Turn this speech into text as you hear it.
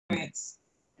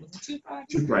Was it 2 Fridays?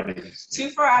 2 Fridays. 2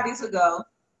 Fridays ago,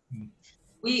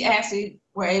 we actually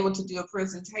were able to do a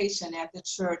presentation at the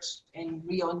church in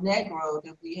Rio Negro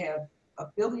that we have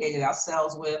affiliated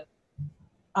ourselves with.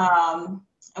 And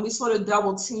we sort of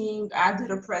double teamed. I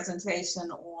did a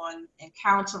presentation on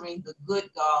encountering the good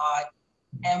God.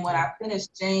 And when I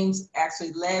finished, James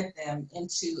actually led them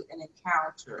into an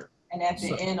encounter. And at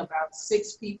the end, about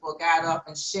 6 people got up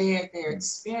and shared their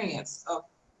experience of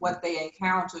what they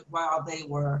encountered while they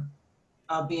were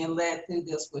being led through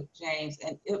this with James.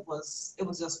 And it was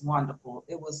just wonderful.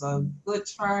 It was a good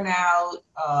turnout.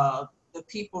 The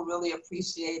people really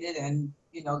appreciated and,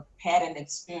 had an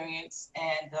experience,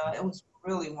 and it was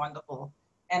really wonderful.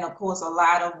 And of course, a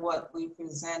lot of what we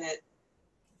presented,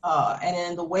 and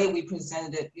in the way we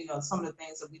presented it, some of the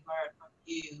things that we learned from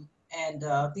you. And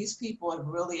these people have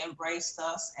really embraced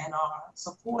us and are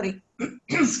supporting,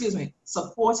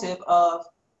 supportive of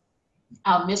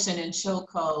our mission in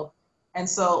Choco. And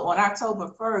so on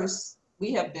October 1st,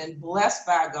 we have been blessed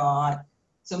by God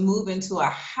to move into a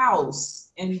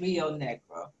house in Rio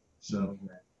Negro. So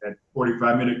that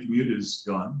 45-minute commute is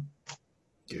gone.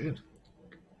 Good.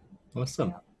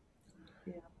 Awesome.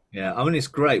 Yeah. Yeah, I mean, it's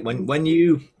great when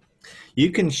you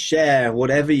can share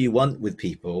whatever you want with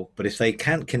people, but if they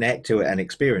can't connect to it and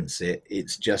experience it,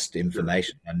 it's just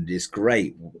information. And it's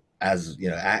great as,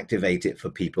 activate it for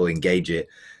people, engage it.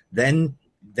 Then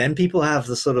people have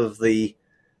the sort of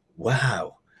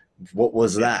wow, what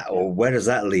was that? Or where does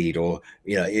that lead? Or,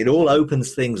 it all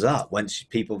opens things up once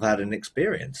people have had an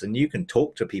experience, and you can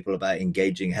talk to people about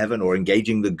engaging heaven or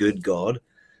engaging the good God,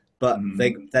 but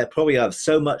they probably have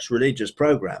so much religious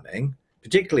programming,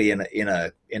 particularly in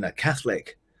a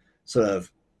Catholic sort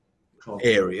of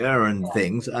area and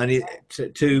things, and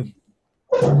to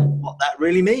what that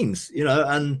really means,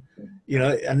 and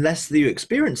unless you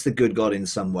experience the good God in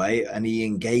some way and he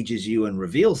engages you and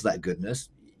reveals that goodness,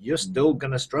 you're still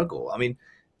going to struggle. I mean,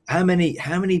 how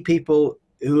many people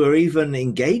who are even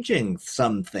engaging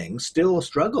some things still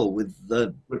struggle with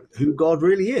who God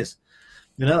really is,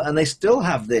 and they still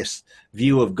have this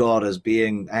view of God as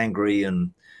being angry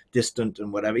and distant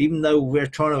and whatever, even though we're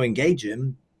trying to engage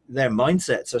him, their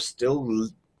mindsets are still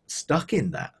stuck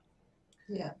in that.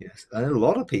 Yeah. Yes. And a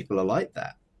lot of people are like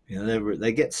that.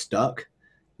 They get stuck,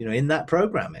 in that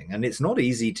programming, and it's not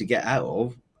easy to get out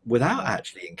of without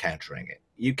actually encountering it.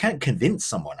 You can't convince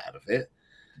someone out of it,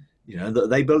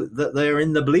 that they're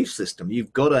in the belief system.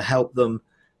 You've got to help them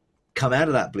come out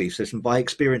of that belief system by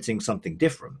experiencing something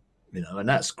different, and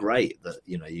that's great that,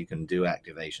 you can do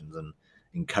activations and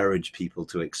encourage people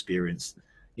to experience,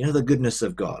 the goodness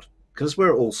of God, because where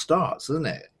it all starts, isn't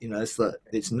it?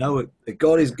 That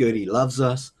God is good. He loves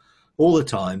us all the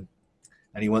time,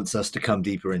 and he wants us to come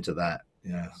deeper into that.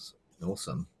 Yeah.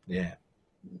 Awesome. Yeah.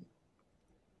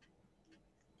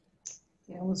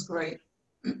 Yeah, it was great.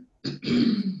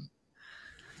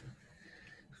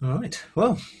 All right.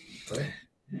 Well,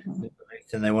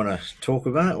 anything they want to talk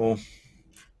about, or?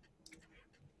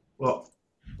 Well,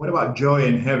 what about joy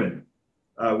in heaven?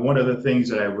 One of the things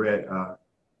that I read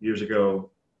years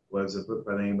ago was a book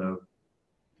by the name of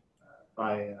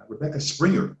by Rebecca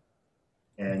Springer,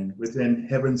 and Within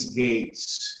Heaven's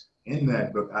Gates. In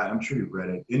that book, I'm sure you've read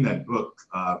it. In that book,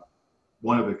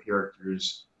 one of the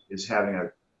characters is having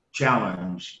a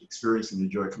challenge, experiencing the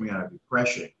joy coming out of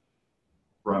depression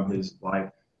from his life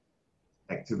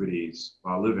activities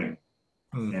while living,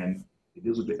 and he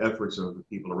deals with the efforts of the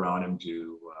people around him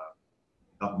to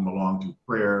help him along through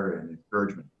prayer and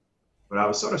encouragement. But I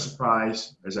was sort of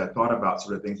surprised as I thought about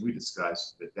sort of things we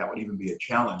discussed that would even be a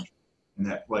challenge in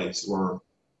that place, or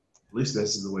at least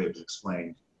this is the way it was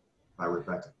explained by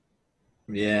Rebecca.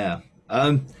 Yeah,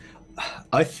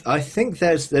 I think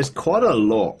there's quite a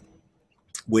lot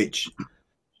which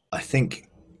I think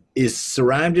is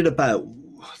surrounded about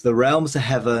the realms of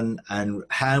heaven and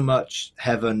how much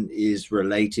heaven is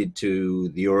related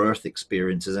to your earth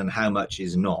experiences and how much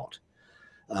is not.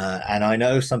 And I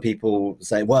know some people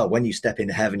say, well, when you step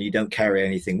into heaven, you don't carry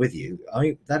anything with you. I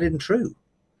mean, that isn't true.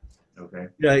 Okay.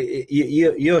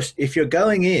 If you're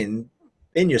going in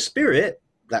your spirit,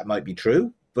 that might be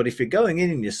true. But if you're going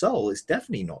in your soul, it's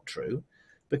definitely not true,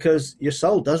 because your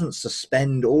soul doesn't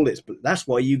suspend all its. That's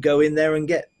why you go in there and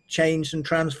get changed and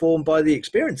transformed by the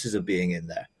experiences of being in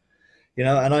there.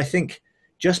 And I think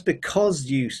just because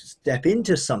you step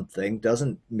into something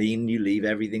doesn't mean you leave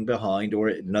everything behind or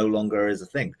it no longer is a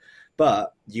thing.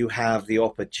 But you have the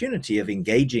opportunity of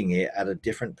engaging it at a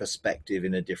different perspective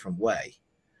in a different way.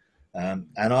 And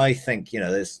I think,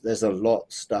 there's a lot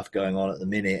of stuff going on at the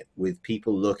minute with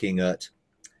people looking at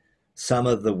some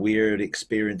of the weird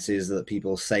experiences that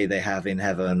people say they have in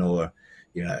heaven, or,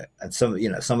 And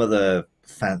some of the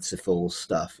fanciful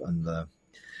stuff and the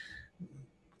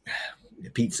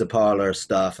pizza parlor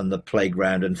stuff and the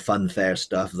playground and fun fair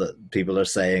stuff that people are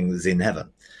saying is in heaven.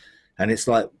 And it's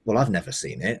like, well, I've never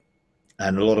seen it.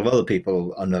 And a lot of other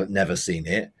people have never seen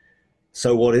it.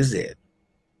 So what is it?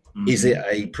 Mm-hmm. Is it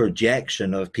a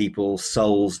projection of people's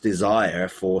soul's desire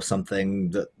for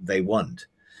something that they want?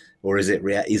 Or is it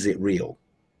real?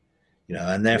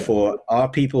 And therefore, are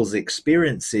people's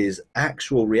experiences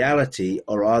actual reality,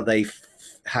 or are they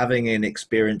having an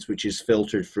experience which is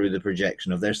filtered through the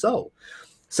projection of their soul?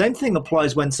 Same thing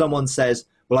applies when someone says,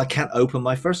 well, I can't open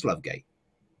my first love gate.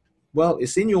 Well,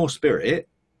 it's in your spirit.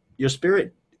 Your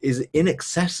spirit is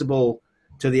inaccessible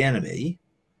to the enemy.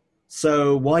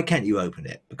 So why can't you open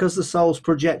it? Because the soul's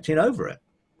projecting over it.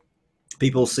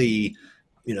 People see,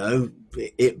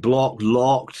 it blocked,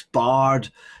 locked, barred,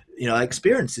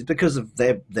 experiences because of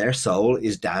their soul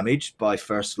is damaged by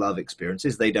first love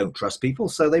experiences. They don't trust people,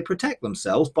 so they protect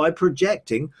themselves by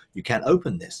projecting, you can't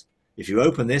open this. If you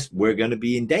open this, we're going to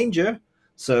be in danger.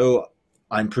 So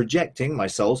I'm projecting, my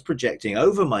soul's projecting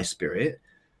over my spirit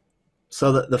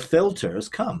so that the filters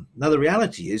come. Now, the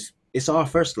reality is, it's our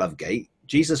first love gate.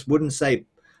 Jesus wouldn't say,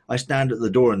 I stand at the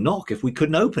door and knock if we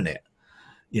couldn't open it,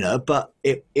 but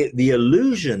the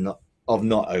illusion of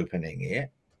not opening it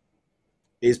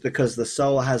is because the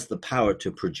soul has the power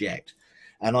to project.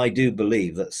 And I do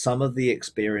believe that some of the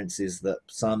experiences that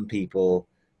some people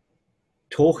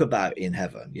talk about in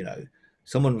heaven,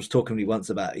 someone was talking to me once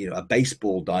about, a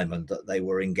baseball diamond that they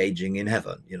were engaging in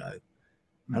heaven,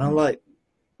 and I'm like,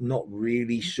 not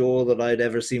really sure that I'd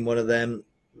ever seen one of them.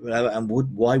 And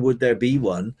why would there be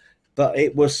one? But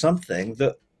it was something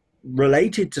that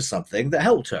related to something that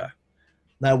helped her.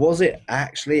 Now, was it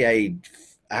actually a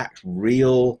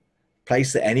real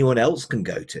place that anyone else can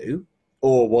go to,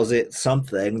 or was it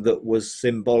something that was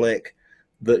symbolic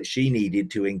that she needed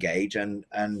to engage, and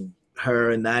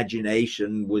her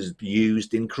imagination was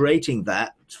used in creating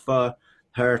that for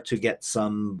her to get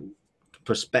some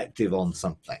perspective on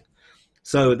something?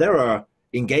 So there are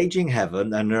engaging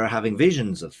heaven, and they're having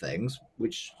visions of things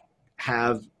which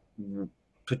have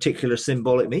particular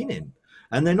symbolic meaning,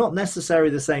 and they're not necessarily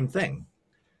the same thing.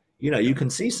 You can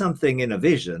see something in a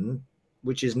vision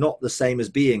which is not the same as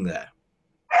being there,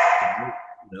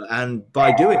 and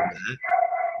by doing that,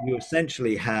 you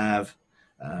essentially have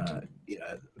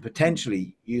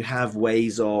potentially you have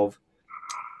ways of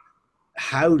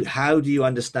how do you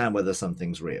understand whether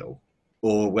something's real,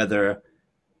 or whether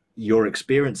your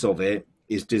experience of it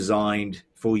is designed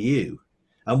for you,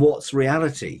 and what's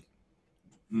reality.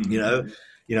 Mm-hmm.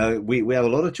 We have a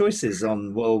lot of choices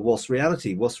on, well, what's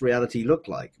reality look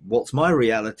like? What's my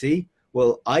reality?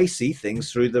 Well, I see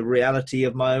things through the reality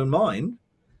of my own mind,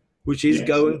 which is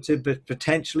going to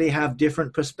potentially have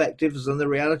different perspectives than the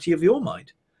reality of your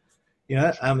mind.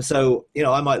 So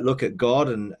I might look at God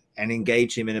and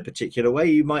engage him in a particular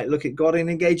way. You might look at God and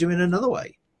engage him in another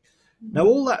way. Now,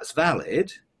 all that's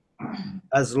valid,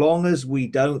 as long as we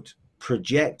don't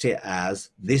project it as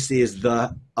this is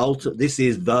the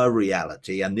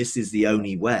reality and this is the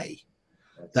only way.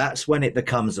 That's when it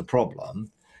becomes a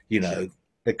problem,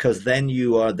 because then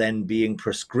you are then being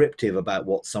prescriptive about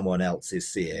what someone else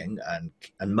is seeing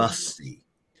and must see,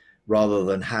 rather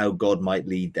than how God might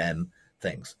lead them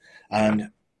things. And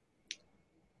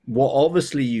what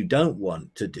obviously you don't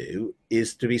want to do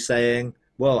is to be saying,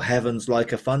 well, heaven's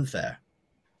like a fun fair,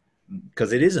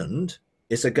 because it isn't.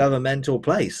 It's a governmental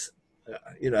place,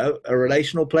 a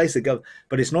relational place,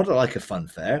 but it's not like a fun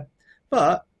fair.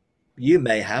 But you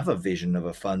may have a vision of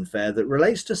a fun fair that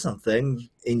relates to something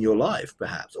in your life,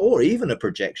 perhaps, or even a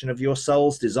projection of your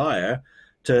soul's desire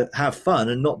to have fun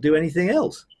and not do anything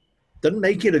else. Doesn't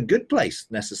make it a good place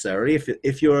necessarily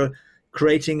if you're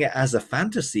creating it as a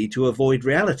fantasy to avoid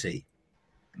reality.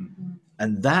 Mm-hmm.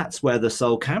 And that's where the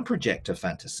soul can project a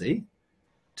fantasy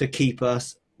to keep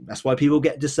us. That's why people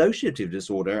get dissociative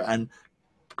disorder and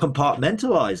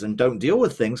compartmentalize and don't deal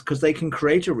with things, because they can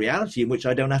create a reality in which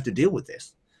I don't have to deal with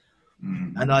this.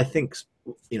 Mm-hmm. And I think,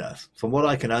 from what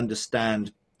I can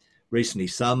understand recently,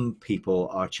 some people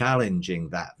are challenging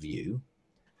that view.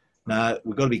 Now,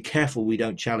 we've got to be careful we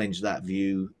don't challenge that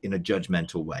view in a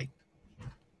judgmental way.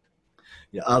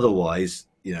 Otherwise,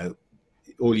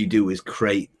 all you do is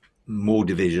create more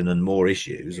division and more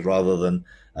issues, rather than,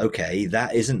 okay,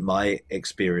 that isn't my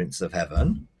experience of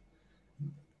heaven.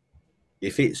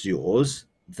 If it's yours,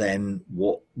 then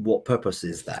what purpose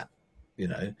is that?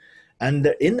 And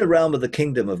in the realm of the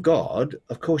kingdom of God,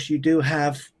 of course, you do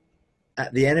have,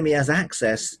 the enemy has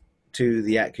access to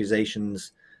the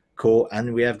accusations court,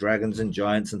 and we have dragons and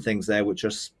giants and things there, which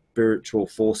are spiritual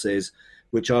forces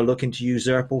which are looking to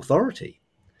usurp authority.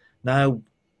 Now,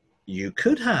 you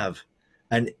could have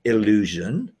an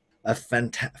illusion, a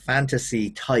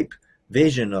fantasy type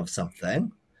vision of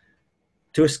something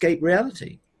to escape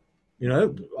reality. You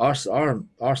know, our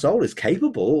soul is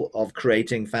capable of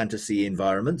creating fantasy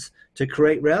environments to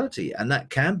create reality, and that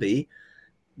can be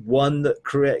one that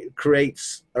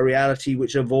creates a reality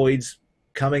which avoids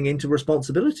coming into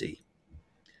responsibility.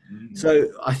 Mm-hmm. So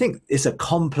I think it's a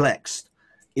complex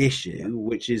issue,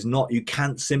 which is not, you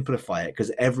can't simplify it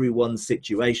because everyone's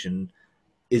situation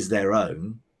is their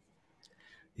own.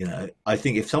 You know, I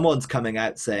think if someone's coming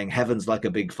out saying heaven's like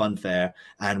a big fun fair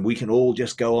and we can all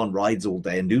just go on rides all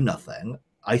day and do nothing,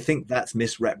 I think that's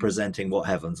misrepresenting what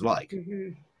heaven's like. Mm-hmm.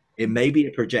 It may be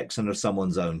a projection of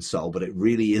someone's own soul, but it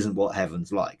really isn't what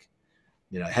heaven's like.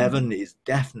 You know, heaven is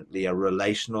definitely a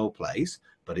relational place,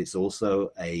 but it's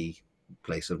also a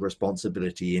place of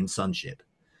responsibility in sonship.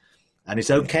 And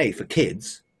it's okay for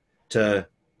kids to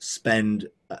spend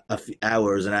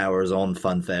hours and hours on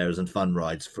fun fairs and fun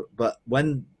rides. But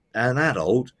when an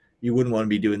adult, you wouldn't want to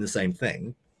be doing the same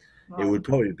thing. Right. It would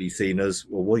probably be seen as,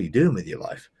 well, what are you doing with your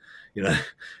life? You know,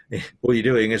 what you're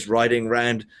doing is riding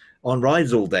around on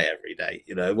rides all day, every day.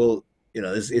 You know, well, you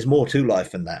know, there's more to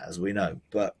life than that, as we know.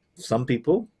 But some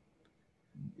people,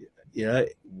 you know,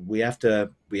 we have to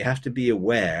be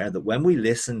aware that when we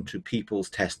listen to people's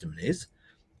testimonies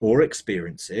or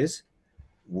experiences,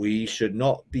 we should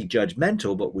not be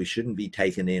judgmental, but we shouldn't be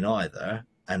taken in either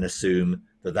and assume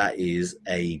that that is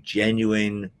a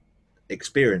genuine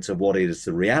experience of what is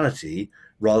the reality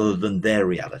rather than their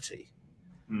reality.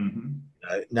 Mm-hmm.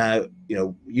 Now, you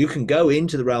know, you can go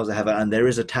into the realms of heaven and there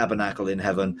is a tabernacle in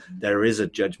heaven. There is a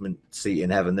judgment seat in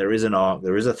heaven. There is an ark.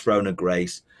 There is a throne of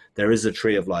grace. There is a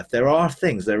tree of life. There are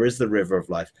things. There is the river of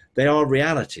life. They are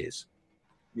realities,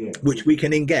 which we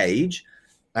can engage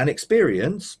and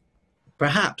experience,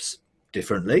 perhaps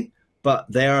differently, but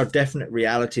there are definite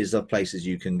realities of places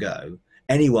you can go.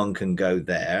 Anyone can go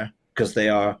there because they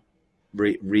are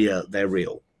real. They're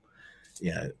real,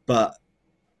 you know. But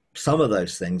some of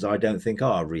those things I don't think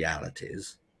are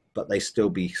realities, but they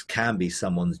still can be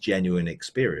someone's genuine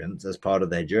experience as part of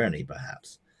their journey,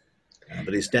 perhaps.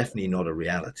 But it's definitely not a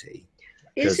reality.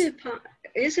 Is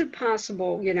it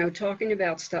possible, you know, talking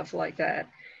about stuff like that,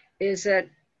 is that,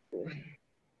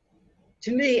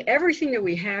 to me, everything that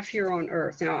we have here on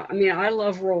Earth, now, I mean, I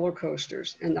love roller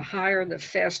coasters, and the higher, the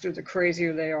faster, the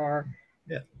crazier they are,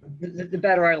 the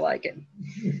better I like it.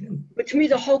 But to me,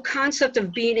 the whole concept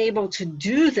of being able to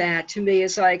do that, to me,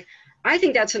 is like, I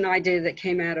think that's an idea that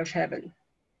came out of heaven.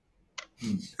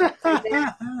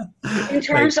 In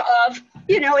terms of,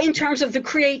 you know, in terms of the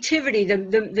creativity,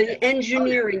 the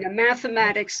engineering, the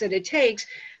mathematics that it takes,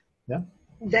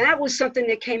 that was something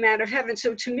that came out of heaven.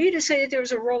 So to me, to say that there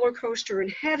was a roller coaster in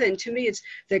heaven, to me, it's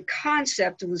the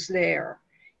concept was there.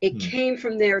 It came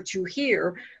from there to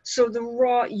here. So the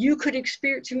raw, you could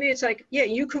experience, to me, it's like, yeah,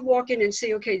 you could walk in and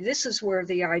say, okay, this is where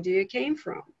the idea came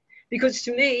from. Because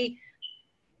to me,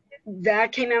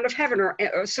 that came out of heaven,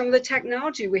 or some of the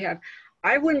technology we have.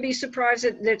 I wouldn't be surprised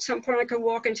that at some point I could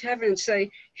walk into heaven and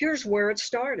say, here's where it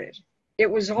started.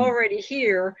 It was already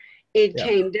here. It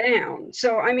came down.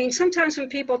 So, I mean, sometimes when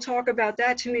people talk about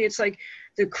that, to me, it's like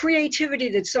the creativity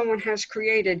that someone has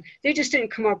created, they just didn't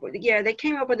come up with it. Yeah, they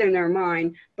came up with it in their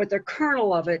mind, but the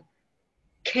kernel of it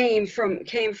came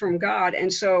from God.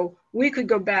 And so we could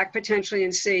go back potentially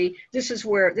and see, this is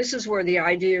where the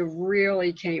idea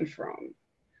really came from.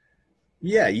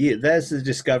 Yeah, there's the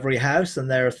Discovery House,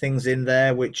 and there are things in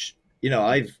there which, you know,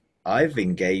 I've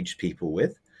engaged people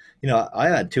with. You know, I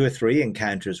had 2 or 3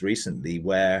 encounters recently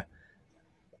where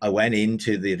I went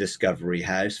into the Discovery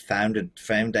House, found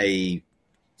a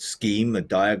scheme, a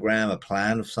diagram, a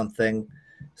plan of something,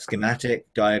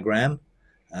 schematic diagram,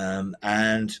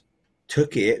 and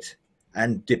took it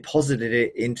and deposited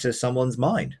it into someone's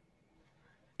mind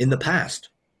in the past.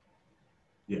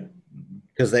 Yeah.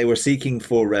 Because they were seeking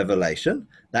for revelation.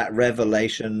 That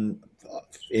revelation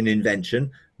in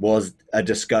invention was a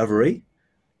discovery,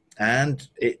 and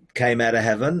it came out of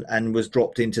heaven and was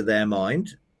dropped into their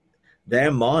mind.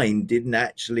 Their mind didn't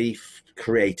actually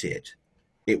create it.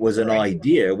 It was an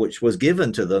idea which was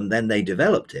given to them. Then they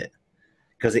developed it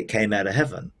because it came out of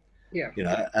heaven. Yeah, you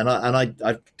know, and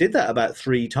I did that about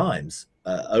 3 times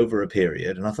over a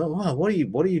period, and I thought, wow, what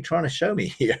are you trying to show me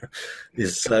here?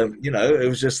 You know, it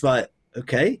was just like,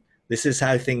 okay, this is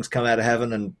how things come out of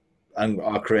heaven and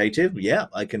are creative. Yeah,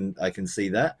 I can see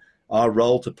that. Our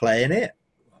role to play in it.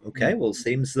 Okay, well, it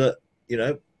seems that, you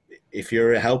know, if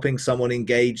you're helping someone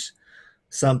engage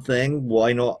something,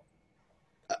 why not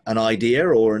an idea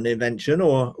or an invention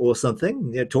or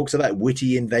something. It talks about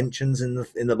witty inventions in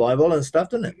the Bible and stuff,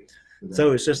 doesn't it?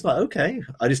 So it's just like, okay,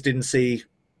 I just didn't see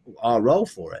our role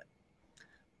for it.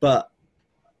 But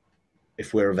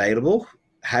if we're available,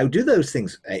 how do those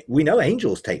things? We know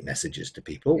angels take messages to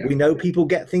people. Yeah. We know people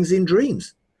get things in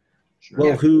dreams. Sure.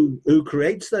 Well, who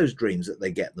creates those dreams that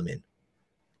they get them in?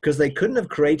 Because they couldn't have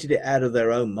created it out of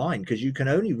their own mind, because you can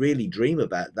only really dream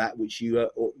about that which you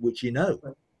know.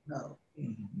 No.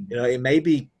 Mm-hmm. You know, it may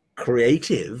be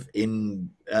creative in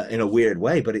a weird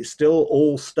way, but it's still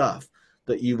all stuff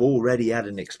that you've already had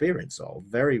an experience of.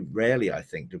 Very rarely, I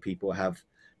think, do people have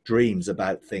dreams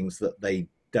about things that they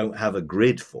don't have a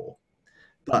grid for.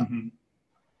 But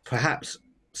perhaps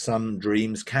some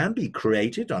dreams can be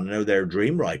created. I know there are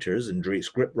dream writers and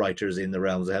script writers in the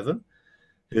realms of heaven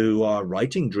who are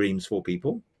writing dreams for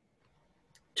people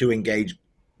to engage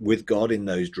with God in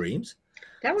those dreams.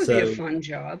 That would be a fun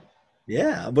job.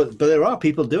 Yeah, but there are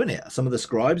people doing it. Some of the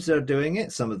scribes are doing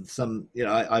it. Some you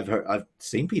know, I've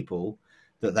seen people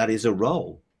that is a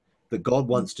role that God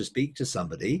wants to speak to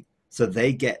somebody, so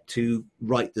they get to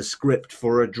write the script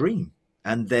for a dream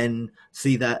and then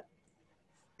see that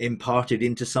imparted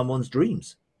into someone's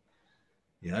dreams.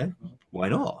 You know, why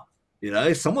not? You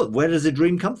know, where does a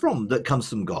dream come from that comes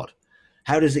from God?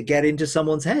 How does it get into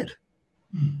someone's head?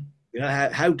 You know,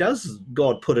 how does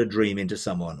God put a dream into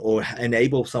someone or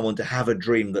enable someone to have a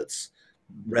dream that's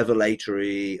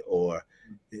revelatory or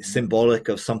symbolic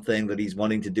of something that he's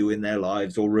wanting to do in their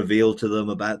lives or reveal to them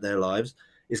about their lives?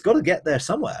 It's got to get there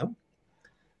somewhere.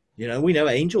 You know, we know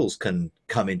angels can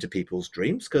come into people's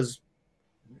dreams because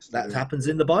that happens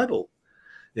in the Bible.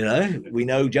 You know, we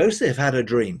know Joseph had a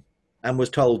dream and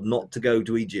was told not to go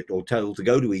to Egypt, or told to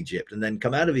go to Egypt and then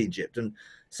come out of Egypt. And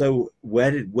so how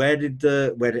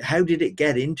did it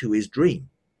get into his dream?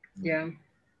 Yeah.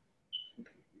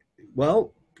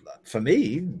 Well, for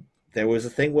me, there was a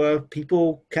thing where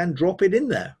people can drop it in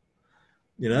there.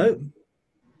 You know,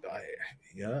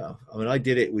 I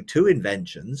did it with 2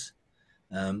 inventions,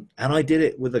 and I did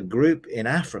it with a group in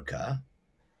Africa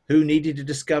who needed to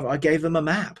discover. I gave them a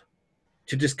map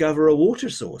to discover a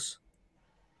water source.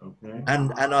 Okay.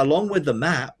 And along with the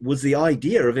map was the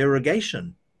idea of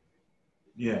irrigation.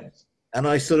 Yes. And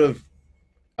I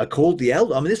called the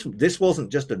elder. I mean, this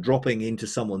wasn't just a dropping into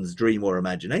someone's dream or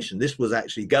imagination. This was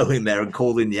actually going there and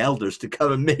calling the elders to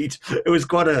come and meet. It was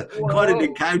quite an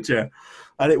encounter.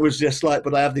 And it was just like,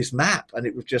 but I have this map, and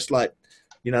it was just like,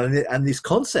 you know, and these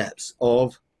concepts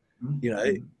of, you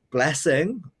know,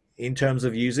 blessing in terms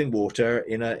of using water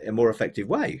in a more effective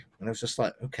way. And I was just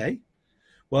like, okay,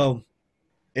 well,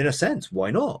 in a sense,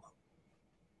 why not?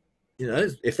 You know,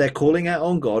 if they're calling out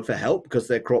on God for help because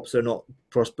their crops are not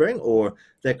prospering, or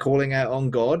they're calling out on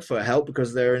God for help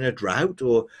because they're in a drought,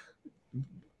 or,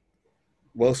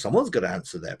 well, someone's got to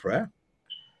answer their prayer.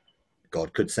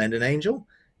 God could send an angel.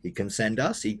 He can send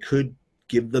us. He could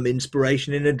give them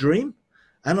inspiration in a dream.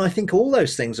 And I think all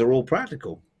those things are all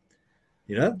practical.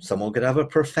 You know, someone could have a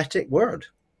prophetic word.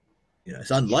 You know,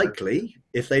 it's unlikely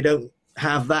if they don't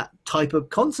have that type of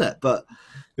concept, but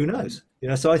who knows? You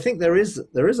know, so I think there is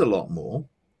a lot more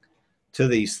to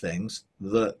these things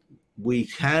that we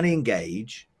can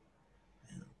engage.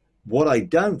 What I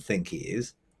don't think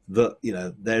is that, you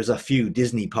know, there's a few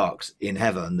Disney parks in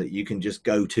heaven that you can just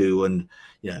go to, and,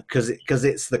 you know, because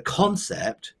it's the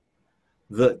concept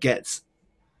that gets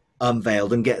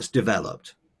unveiled and gets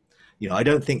developed. You know, I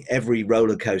don't think every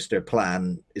roller coaster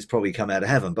plan is probably come out of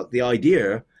heaven, but the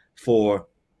idea for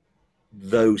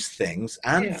those things,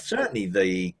 and certainly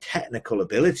the technical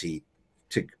ability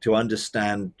to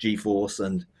understand G-force,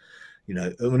 and, you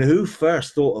know, I mean, who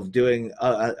first thought of doing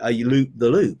a loop the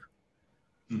loop,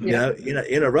 you know,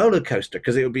 in a roller coaster?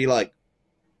 Because it would be like,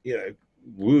 you know,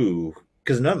 woo,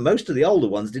 because most of the older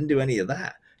ones didn't do any of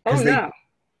that. Oh, no.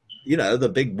 You know, the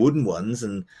big wooden ones,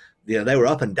 and, you know, they were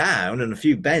up and down and a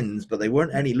few bends, but they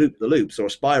weren't any loop the loops or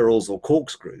spirals or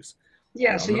corkscrews.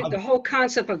 Yeah, so the whole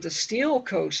concept of the steel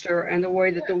coaster and the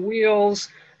way that the wheels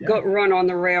run on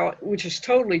the rail, which is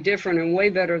totally different and way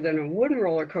better than a wooden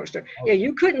roller coaster. Yeah,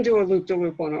 you couldn't do a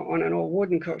loop-the-loop on an old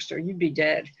wooden coaster. You'd be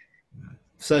dead.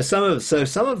 So some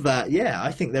of that, yeah,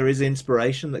 I think there is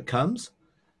inspiration that comes.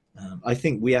 I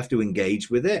think we have to engage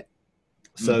with it,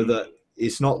 so that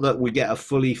it's not that we get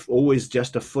always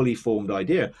just a fully formed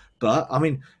idea. But I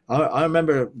mean, I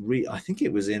remember, I think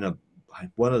it was in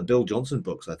one of the Bill Johnson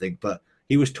books, I think, but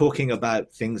he was talking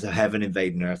about things of heaven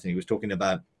invading earth, and he was talking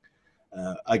about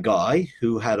a guy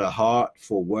who had a heart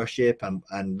for worship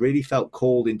and really felt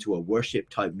called into a worship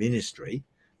type ministry,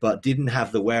 but didn't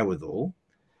have the wherewithal,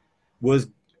 was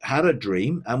had a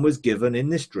dream and was given in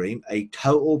this dream a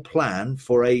total plan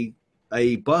for a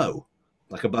bow,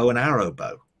 like a bow and arrow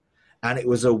bow. And it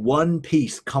was a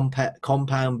one-piece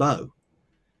compound bow,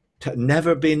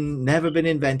 never been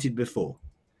invented before.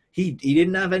 He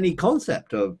didn't have any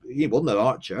concept of, he wasn't an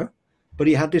archer, but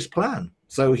he had this plan.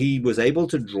 So he was able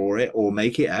to draw it or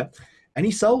make it out, and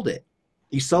he sold it.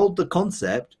 He sold the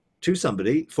concept to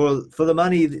somebody for the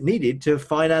money needed to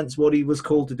finance what he was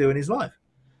called to do in his life.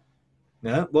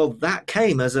 Yeah, well, that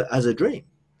came as a dream.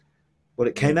 Well,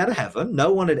 it came out of heaven.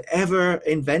 No one had ever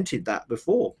invented that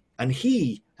before. And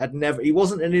he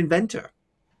wasn't an inventor,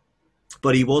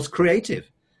 but he was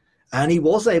creative, and he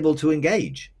was able to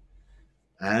engage.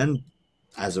 And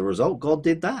as a result, God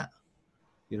did that.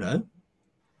 You know,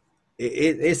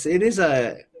 it is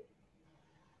a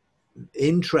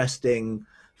interesting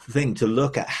thing to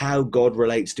look at how God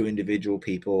relates to individual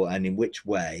people and in which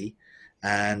way.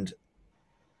 And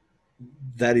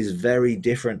that is very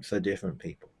different for different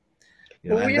people. You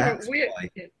know, well,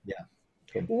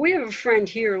 we have a friend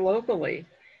here locally,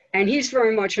 and he's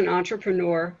very much an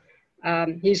entrepreneur.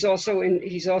 He's also an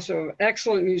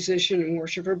excellent musician and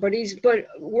worshiper, but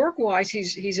work-wise,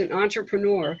 he's an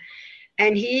entrepreneur,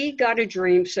 and he got a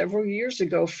dream several years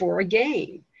ago for a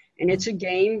game, and it's a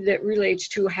game that relates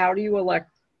to how do you elect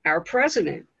our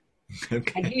president.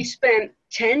 Okay. And he spent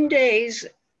 10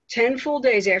 full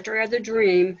days after I had the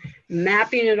dream,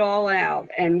 mapping it all out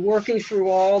and working through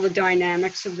all the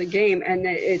dynamics of the game. And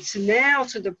it's now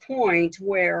to the point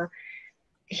where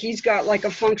he's got like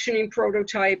a functioning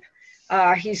prototype.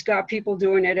 He's got people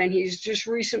doing it, and he's just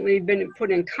recently been put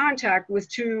in contact with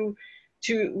the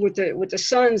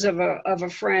sons of a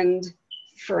friend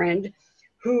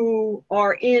who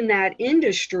are in that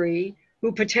industry,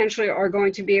 who potentially are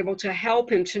going to be able to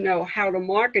help him to know how to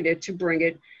market it, to bring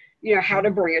it, how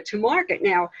to bring it to market.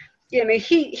 Now, I mean,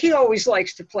 he always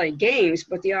likes to play games,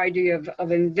 but the idea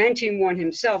of inventing one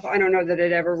himself, I don't know that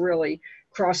it ever really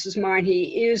crossed his mind.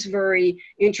 He is very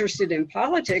interested in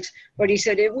politics, but he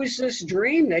said it was this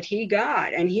dream that he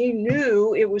got, and he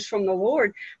knew it was from the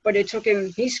Lord, but it took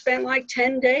him, he spent like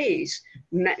 10 days,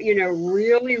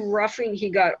 really roughing. He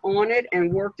got on it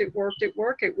and worked it.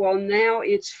 Well, now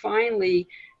it's finally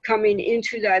coming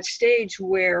into that stage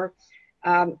where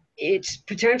it's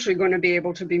potentially going to be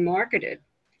able to be marketed.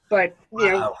 But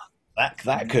wow.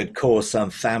 That could cause some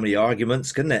family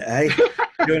arguments, couldn't it? Hey,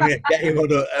 doing a game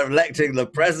on electing the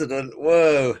president.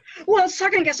 Whoa. Well,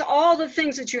 second guess all the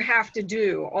things that you have to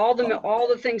do, all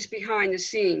the things behind the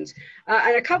scenes.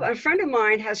 And a friend of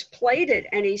mine has played it,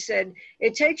 and he said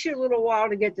it takes you a little while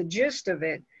to get the gist of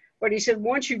it. But he said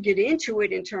once you get into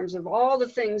it, in terms of all the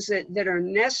things that are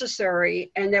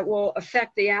necessary and that will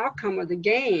affect the outcome of the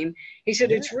game, he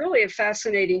said it's really a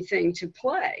fascinating thing to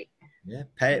play. Yeah,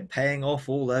 paying off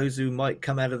all those who might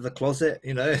come out of the closet,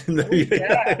 Yeah. How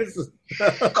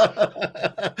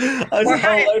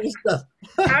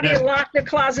do you lock the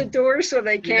closet doors so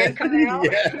they can't come out?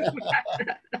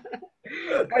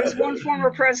 As one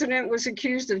former president was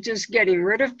accused of just getting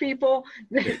rid of people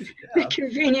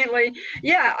conveniently.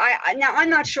 Yeah, now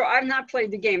I'm not sure. I've not played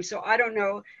the game, so I don't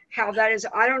know how that is.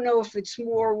 I don't know if it's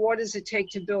more what does it take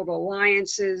to build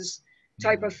alliances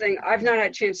type of thing. I've not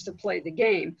had a chance to play the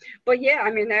game, but yeah,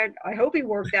 I mean, I hope he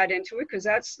worked that into it, because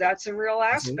that's a real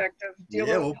aspect of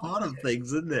dealing with part of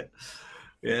things, isn't it?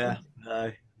 Yeah,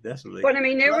 no, definitely. But I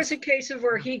mean, there was a case of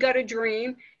where he got a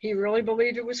dream, he really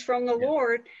believed it was from the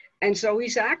Lord, and so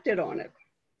he's acted on it.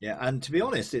 Yeah, and to be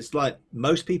honest, it's like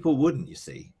most people wouldn't, you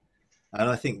see, and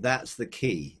I think that's the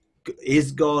key.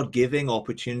 Is God giving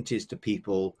opportunities to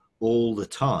people all the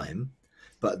time,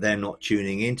 but they're not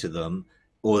tuning into them,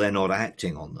 or they're not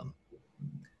acting on them,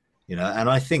 and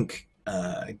I think,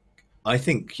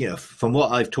 from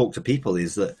what I've talked to people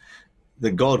is that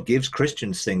God gives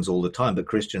Christians things all the time, but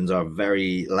Christians are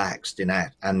very laxed in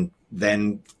act, and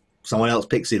then someone else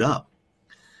picks it up,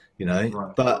 Right.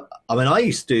 But I mean, I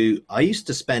used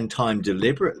to spend time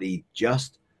deliberately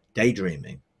just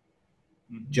daydreaming,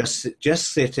 just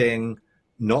sitting,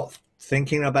 not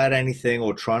thinking about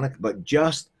anything but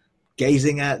just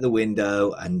gazing out the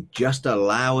window and just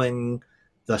allowing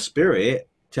the Spirit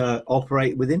to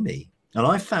operate within me. And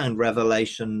I found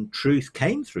revelation, truth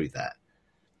came through that.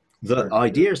 The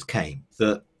ideas came,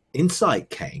 the insight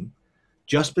came,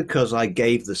 just because I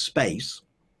gave the space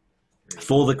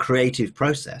for the creative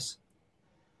process.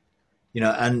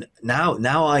 And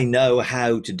now I know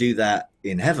how to do that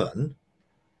in heaven.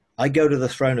 I go to the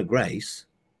throne of grace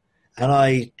and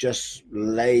I just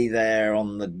lay there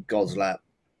on the God's lap,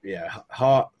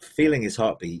 feeling his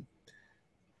heartbeat,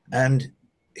 and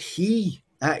he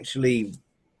actually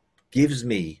gives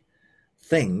me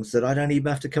things that I don't even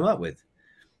have to come up with.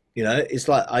 You know, it's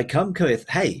like I come with,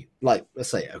 hey, like, let's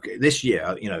say, okay, this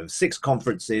year, you know, 6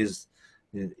 conferences,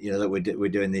 you know, that we're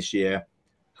doing this year.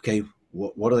 Okay,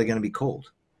 what are they going to be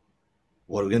called?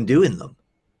 What are we going to do in them?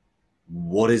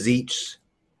 What is each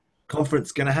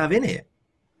conference going to have in it?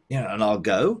 You know, and I'll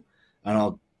go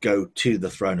to the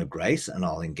throne of grace, and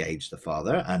I'll engage the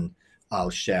Father, and I'll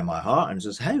share my heart and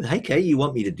just, hey, Kay, you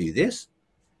want me to do this?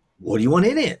 What do you want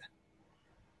in it?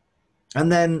 And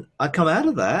then I come out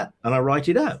of that and I write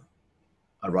it out.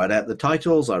 I write out the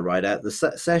titles. I write out the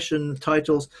session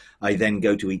titles. I then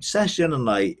go to each session and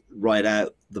I write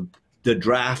out the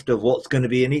draft of what's going to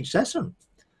be in each session.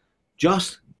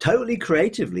 Just totally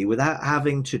creatively, without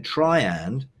having to try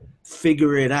and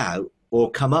figure it out or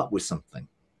come up with something.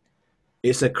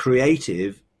 It's a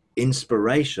creative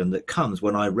inspiration that comes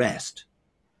when I rest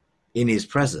in his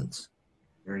presence.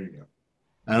 There you go.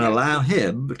 And allow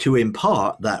him to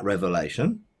impart that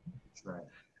revelation. That's right.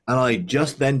 And I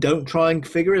just then don't try and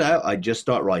figure it out. I just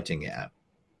start writing it out.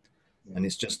 Yeah. And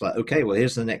it's just like, okay, well,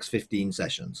 here's the next 15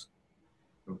 sessions.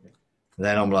 Okay.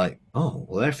 Then I'm like, oh,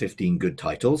 well, there are 15 good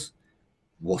titles.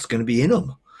 What's going to be in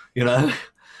them? You know?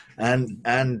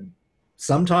 And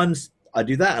sometimes I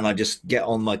do that, and I just get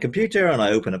on my computer and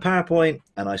I open a PowerPoint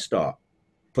and I start.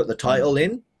 Put the title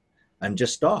in and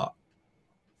just start.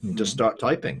 And just start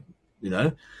typing. You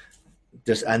know,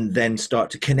 just, and then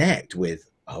start to connect with,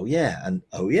 oh yeah, and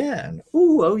oh yeah, and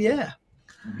ooh, oh yeah,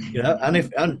 you know.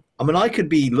 And I mean, I could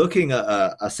be looking at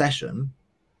a session,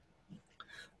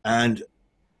 and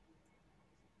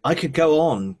I could go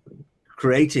on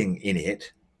creating in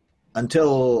it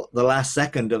until the last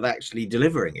second of actually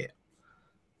delivering it.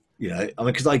 You know, I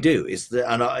mean, because I do.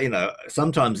 And I, you know,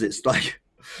 sometimes it's like,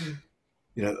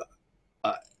 you know,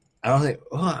 and I think,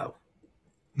 wow.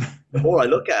 The more I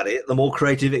look at it, the more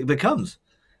creative it becomes,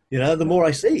 you know, the more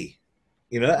I see,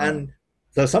 you know, and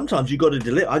so sometimes you got to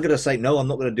deliver. I got to say, no, I'm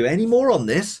not going to do any more on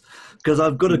this because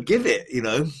I've got to give it, you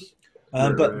know.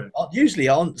 But usually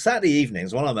on Saturday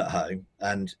evenings when I'm at home,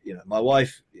 and, you know, my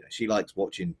wife, you know, she likes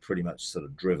watching pretty much sort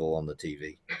of drivel on the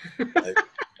TV.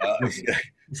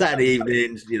 Saturday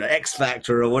evenings, you know, X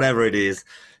Factor or whatever it is,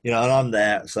 you know, and I'm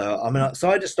there. So, I mean, so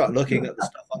I just start looking at the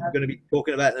stuff I'm going to be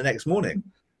talking about the next morning.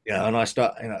 You know, and I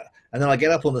start, you know, and then I get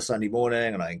up on the Sunday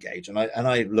morning and I engage and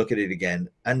I look at it again.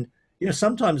 And, you know,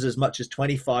 sometimes as much as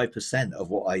 25% of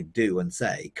what I do and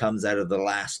say comes out of the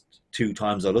last 2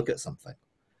 times I look at something,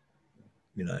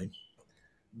 you know,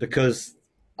 because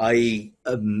I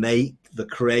make the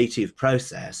creative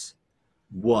process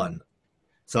one.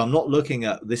 So I'm not looking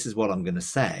at, this is what I'm going to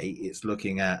say. It's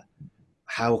looking at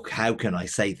how can I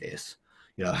say this?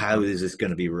 You know, how is this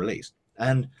going to be released?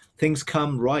 And things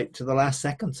come right to the last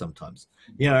second sometimes,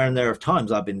 you know, and there are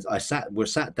times we're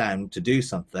sat down to do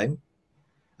something.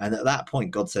 And at that point,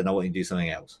 God said, I want you to do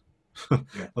something else. I'm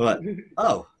like,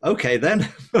 oh, okay, then.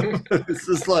 It's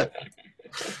just like,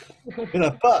 you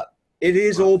know, but it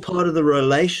is all part of the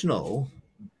relational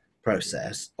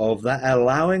process of that,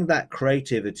 allowing that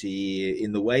creativity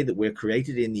in the way that we're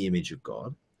created in the image of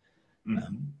God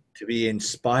to be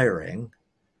inspiring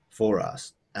for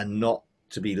us and not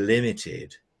to be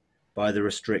limited by the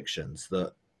restrictions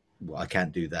that, well, I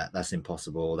can't do that. That's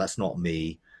impossible. That's not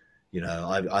me. You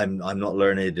know, I'm not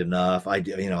learned enough. I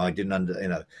didn't you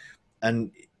know,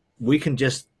 and we can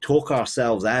just talk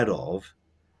ourselves out of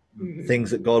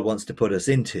things that God wants to put us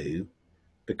into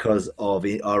because of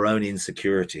our own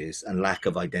insecurities and lack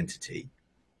of identity,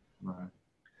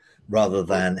 rather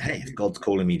than, hey, if God's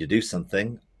calling me to do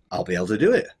something, I'll be able to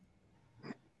do it.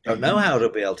 Don't know how to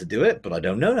be able to do it, but I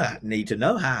don't need to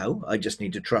know how. I just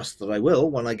need to trust that I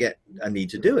will when I need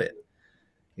to do it.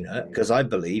 You know, because I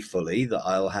believe fully that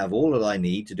I'll have all that I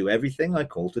need to do everything I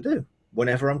call to do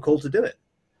whenever I'm called to do it.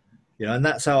 You know, and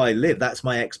that's how I live. That's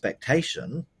my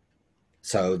expectation.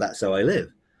 So that's how I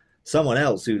live. Someone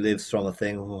else who lives from a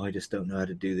thing, oh, I just don't know how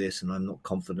to do this and I'm not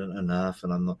confident enough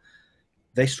and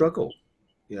they struggle,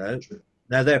 you know.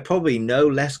 Now, they're probably no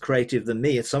less creative than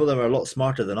me. And some of them are a lot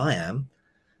smarter than I am.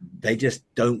 They just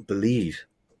don't believe.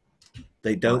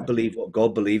 They don't believe what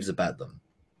God believes about them.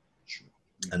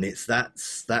 And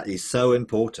that is so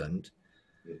important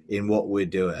in what we're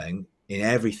doing, in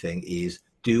everything, is,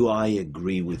 do I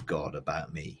agree with God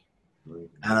about me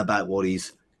and about what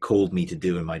he's called me to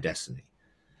do in my destiny?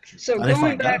 So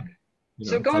going back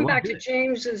to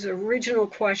James's original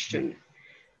question,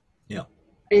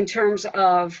 in terms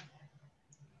of,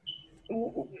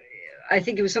 I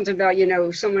think it was something about, you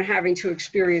know, someone having to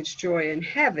experience joy in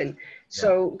heaven.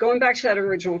 So going back to that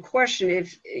original question,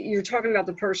 if you're talking about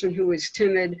the person who is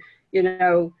timid, you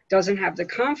know, doesn't have the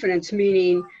confidence,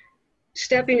 meaning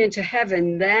stepping into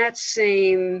heaven, that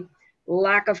same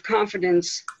lack of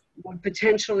confidence would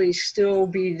potentially still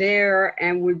be there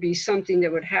and would be something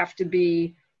that would have to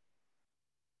be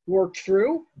worked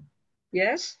through.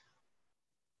 Yes?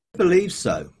 I believe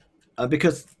so.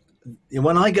 Because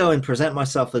when I go and present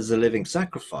myself as a living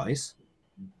sacrifice,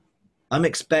 I'm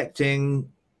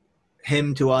expecting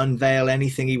him to unveil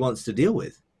anything he wants to deal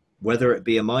with, whether it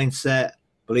be a mindset,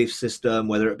 belief system,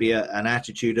 whether it be an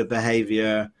attitude, a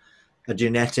behavior, a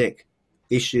genetic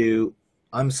issue.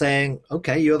 I'm saying,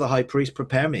 okay, you're the high priest,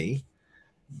 prepare me.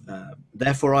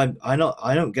 Therefore, I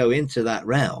don't go into that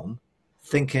realm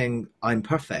thinking I'm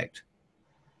perfect.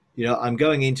 I'm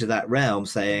going into that realm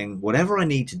saying, whatever I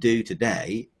need to do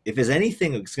today, if there's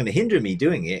anything that's going to hinder me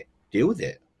doing it, deal with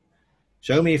it.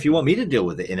 Show me if you want me to deal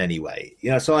with it in any way.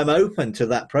 So I'm open to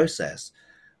that process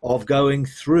of going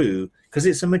through, because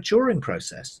it's a maturing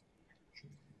process.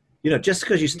 Just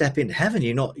because you step into heaven,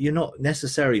 you're not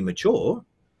necessarily mature.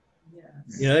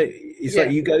 Yes. It's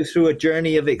like you go through a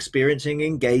journey of experiencing,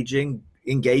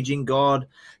 engaging God,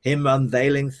 him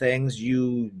unveiling things,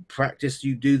 you practice,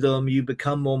 you do them, you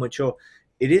become more mature.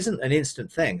 It isn't an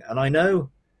instant thing. And I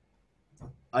know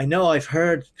I've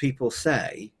heard people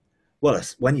say, well,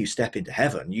 when you step into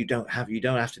heaven, you don't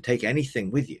have to take anything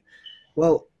with you.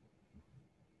 Well,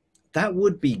 that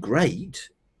would be great,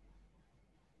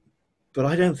 but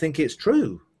I don't think it's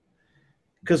true.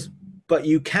 But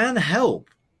you can help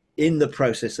in the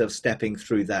process of stepping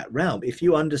through that realm if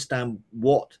you understand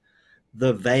what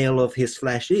the veil of his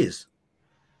flesh is.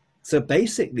 So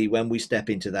basically, when we step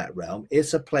into that realm,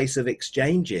 it's a place of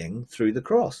exchanging through the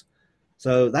cross.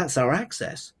 So that's our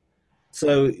access.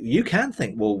 So you can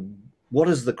think, well, what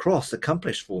has the cross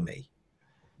accomplished for me?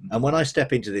 And when I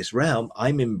step into this realm,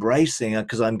 I'm embracing it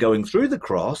because I'm going through the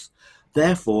cross.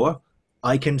 Therefore,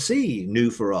 I can see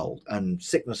new for old and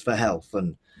sickness for health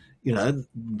and,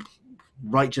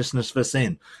 righteousness for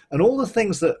sin and all the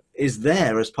things that is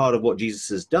there as part of what Jesus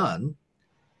has done.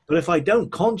 But if I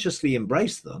don't consciously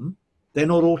embrace them, they're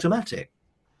not automatic,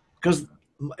 because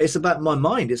it's about my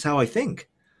mind. It's how I think.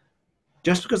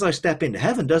 Just because I step into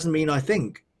heaven doesn't mean I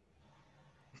think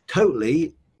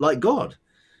totally like God.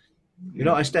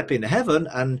 I step into heaven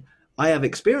and I have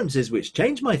experiences which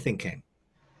change my thinking.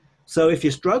 So if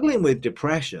you're struggling with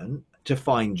depression to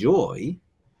find joy,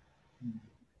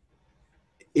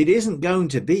 it isn't going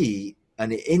to be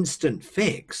an instant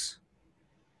fix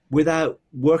without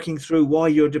working through why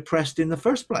you're depressed in the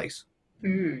first place.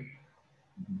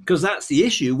 Because that's the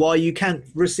issue, why you can't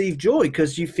receive joy,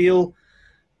 because you feel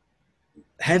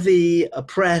heavy,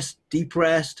 oppressed,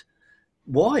 depressed.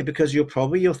 Why? Because your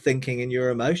thinking and your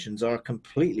emotions are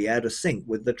completely out of sync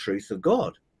with the truth of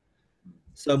God.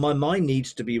 So my mind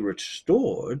needs to be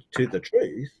restored to the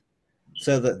truth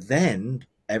so that then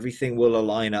everything will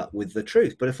align up with the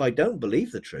truth. But if I don't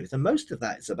believe the truth, and most of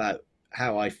that is about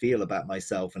how I feel about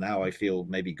myself and how I feel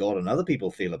maybe God and other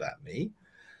people feel about me,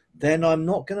 then I'm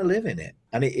not going to live in it.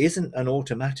 And it isn't an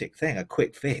automatic thing, a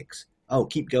quick fix. Oh,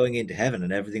 keep going into heaven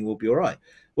and everything will be all right.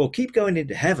 Well, keep going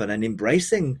into heaven and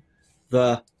embracing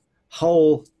the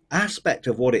whole aspect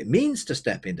of what it means to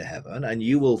step into heaven, and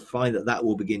you will find that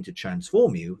will begin to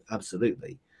transform you.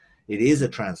 Absolutely. It is a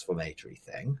transformatory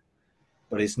thing,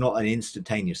 but it's not an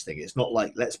instantaneous thing. It's not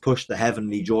like, let's push the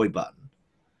heavenly joy button,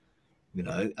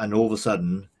 and all of a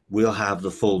sudden we'll have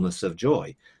the fullness of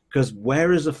joy. Because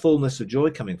where is the fullness of joy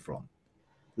coming from?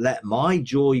 Let my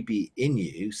joy be in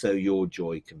you so your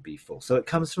joy can be full. So it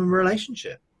comes from a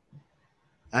relationship.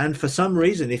 And for some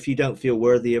reason, if you don't feel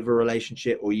worthy of a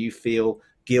relationship, or you feel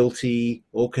guilty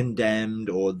or condemned,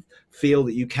 or feel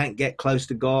that you can't get close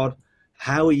to God,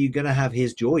 how are you going to have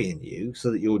his joy in you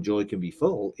so that your joy can be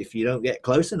full if you don't get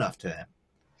close enough to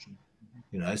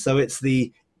him? So it's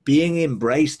the being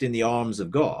embraced in the arms of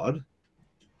God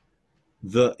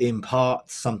that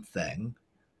imparts something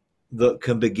that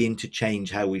can begin to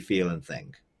change how we feel and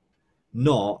think.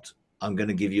 Not, I'm going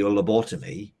to give you a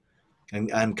lobotomy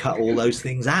and cut all those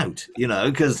things out,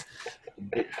 because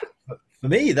for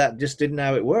me, that just didn't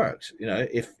how it worked.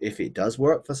 If it does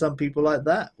work for some people like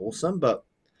that, awesome. But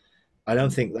I don't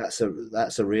think that's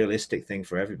a realistic thing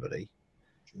for everybody.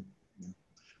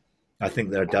 I think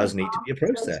there does need to be a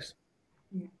process.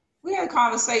 We had a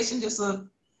conversation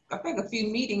I think a few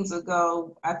meetings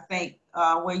ago,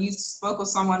 where you spoke with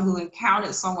someone who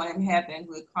encountered someone in heaven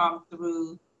who had come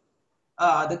through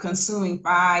the consuming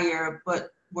fire, but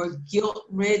were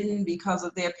guilt-ridden because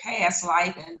of their past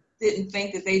life and didn't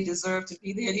think that they deserved to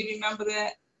be there. Do you remember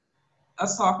that?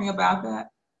 Us talking about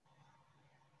that?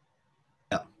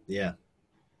 Yeah.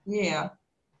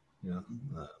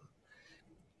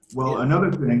 Well,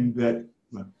 another thing that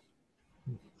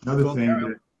Another thing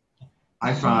that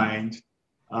I find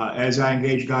as I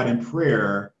engage God in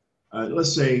prayer,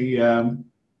 let's say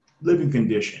living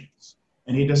conditions,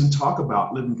 and he doesn't talk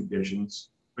about living conditions,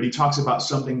 but he talks about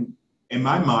something in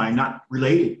my mind not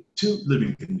related to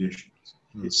living conditions.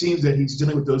 It seems that he's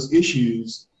dealing with those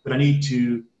issues that I need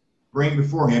to bring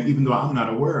before him, even though I'm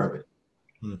not aware of it.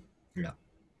 Yeah.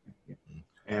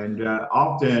 And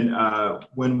often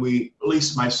when we, at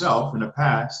least myself in the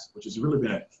past, which has really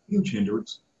been a huge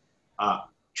hindrance,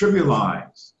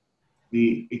 trivialize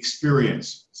the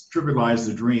experience, trivialize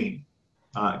the dream,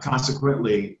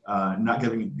 consequently not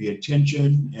giving the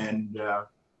attention and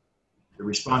the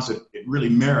response that it really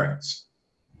merits.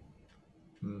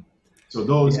 So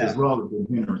those as well have been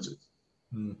hindrances.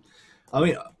 I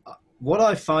mean, what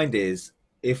I find is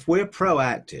if we're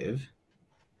proactive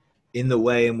in the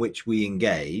way in which we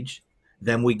engage,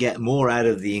 then we get more out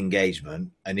of the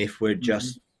engagement. And if we're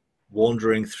just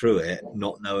wandering through it,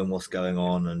 not knowing what's going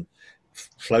on and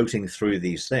floating through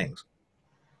these things.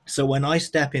 So when I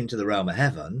step into the realm of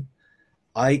heaven,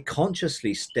 I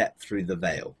consciously step through the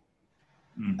veil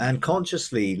and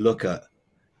consciously look at,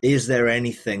 is there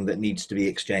anything that needs to be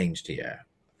exchanged here?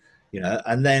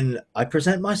 And then I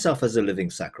present myself as a living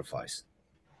sacrifice.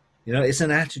 It's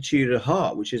an attitude of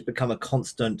heart, which has become a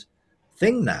constant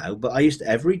thing now. But I used to,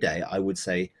 every day I would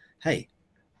say, hey,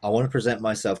 I want to present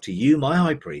myself to you, my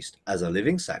high priest, as a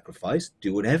living sacrifice.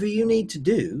 Do whatever you need to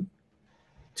do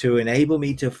to enable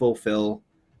me to fulfill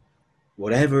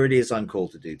whatever it is I'm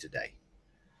called to do today.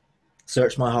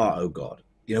 Search my heart, oh God.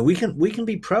 We can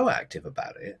be proactive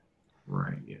about it.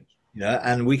 Right, yes.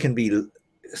 And we can be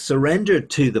surrendered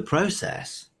to the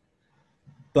process.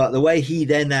 But the way he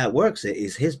then outworks it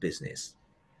is his business.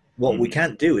 What we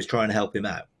can't do is try and help him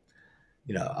out.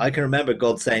 I can remember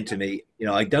God saying to me,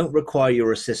 I don't require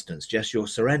your assistance, just your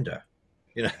surrender.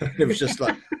 It was just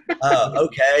like, oh,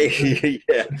 okay.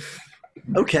 Yeah.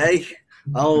 Okay.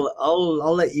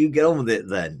 I'll let you get on with it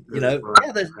then.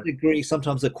 There's a degree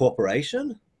sometimes of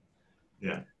cooperation.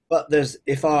 Yeah. But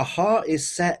if our heart is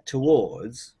set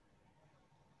towards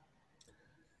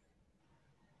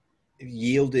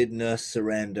yieldedness,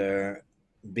 surrender,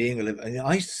 being a living.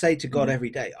 I used to say to God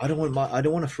every day, I don't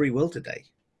want a free will today.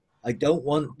 I don't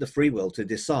want the free will to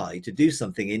decide to do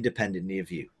something independently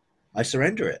of you. I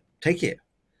surrender it. Take it.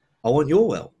 I want your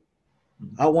will.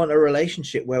 I want a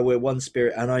relationship where we're one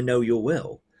spirit and I know your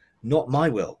will, not my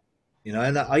will.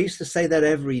 And I used to say that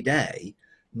every day.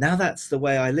 Now that's the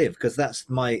way I live, because that's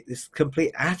this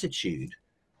complete attitude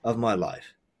of my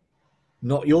life.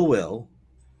 Not your will,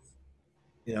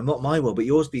 not my will, but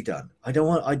yours be done. I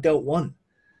don't want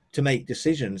to make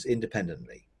decisions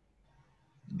independently.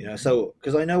 So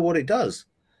because I know what it does.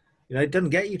 It doesn't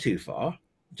get you too far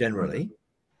generally.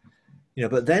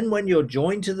 But then when you're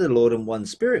joined to the Lord in one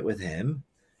spirit with him,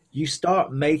 you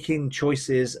start making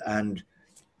choices and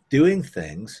doing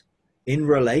things in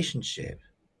relationship.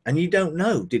 And you don't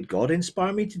know, did God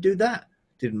inspire me to do that?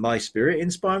 Did my spirit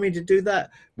inspire me to do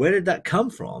that? Where did that come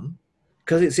from?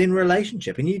 Because it's in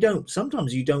relationship. And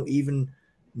sometimes you don't even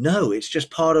know. It's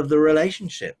just part of the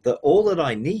relationship, that all that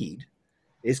I need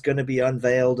is going to be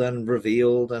unveiled and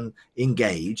revealed and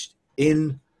engaged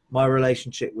in my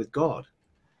relationship with God.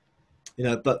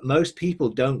 But most people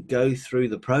don't go through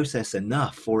the process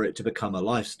enough for it to become a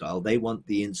lifestyle. They want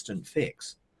the instant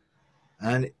fix.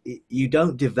 And you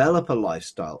don't develop a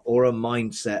lifestyle or a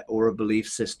mindset or a belief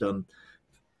system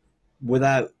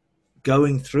without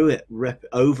going through it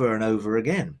over and over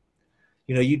again.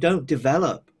 You don't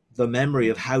develop the memory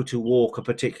of how to walk a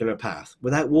particular path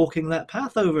without walking that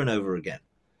path over and over again.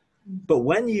 But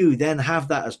when you then have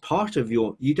that as part of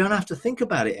you don't have to think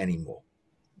about it anymore.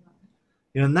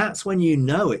 And that's when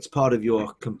it's part of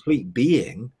your complete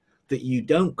being, that you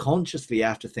don't consciously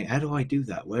have to think, how do I do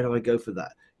that? Where do I go for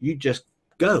that? You just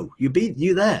go, you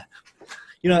there,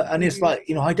 and it's like,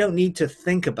 I don't need to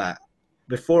think about,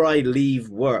 before I leave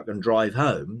work and drive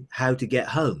home, how to get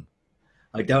home.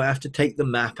 I don't have to take the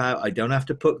map out. I don't have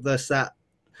to put the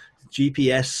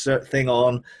GPS thing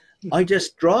on. I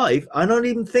just drive. I'm not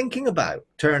even thinking about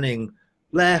turning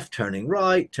left, turning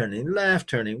right, turning left,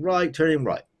 turning right, turning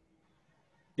right.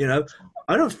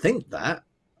 I don't think that.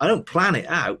 I don't plan it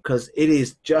out, because it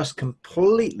is just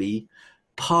completely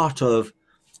part of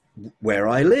where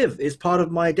I live. It's part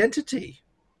of my identity,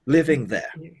 living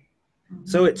there.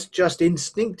 So it's just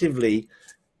instinctively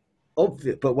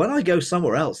obvious. But when I go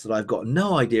somewhere else that I've got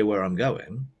no idea where I'm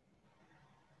going,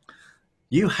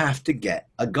 you have to get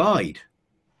a guide.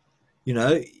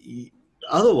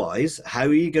 Otherwise, how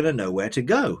are you going to know where to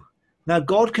go? Now,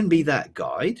 God can be that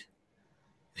guide.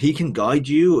 He can guide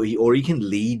you, or he can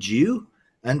lead you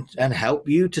and help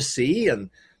you to see and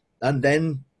and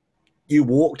then you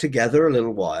walk together a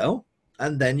little while,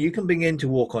 and then you can begin to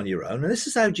walk on your own. And this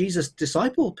is how Jesus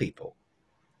discipled people.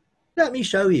 Let me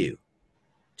show you.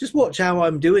 Just watch how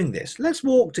I'm doing this. Let's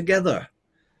walk together,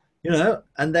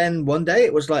 And then one day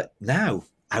it was like, now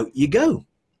out you go.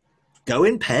 Go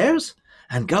in pairs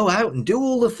and go out and do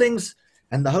all the things.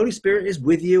 And the Holy Spirit is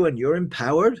with you and you're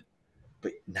empowered.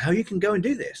 But now you can go and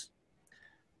do this.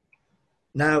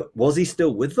 Now, was he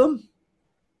still with them?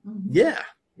 Mm-hmm. Yeah,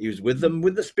 he was with them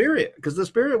with the Spirit, because the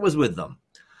Spirit was with them.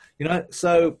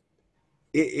 So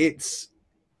it's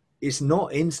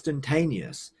not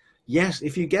instantaneous. Yes,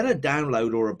 if you get a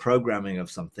download or a programming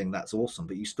of something, that's awesome,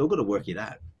 but you still got to work it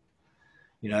out.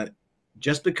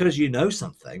 Just because you know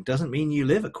something doesn't mean you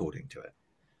live according to it.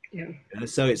 Yeah.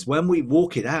 So it's when we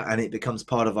walk it out and it becomes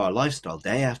part of our lifestyle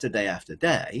day after day after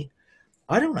day.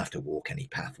 I don't have to walk any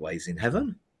pathways in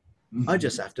heaven. Mm-hmm. I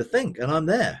just have to think and I'm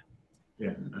there.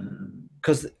 Yeah.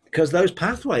 Because those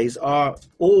pathways are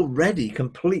already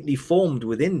completely formed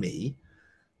within me,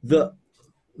 that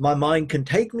my mind can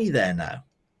take me there now,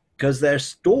 because they're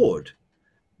stored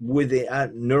with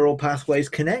the neural pathways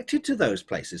connected to those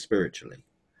places spiritually.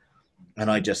 And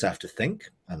I just have to think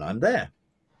and I'm there.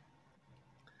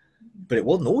 But it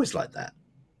wasn't always like that.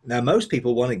 Now, most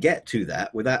people want to get to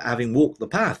that without having walked the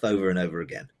path over and over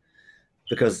again,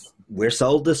 because we're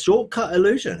sold the shortcut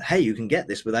illusion. Hey, you can get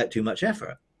this without too much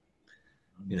effort,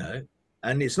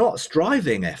 and it's not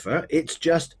striving effort. It's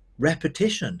just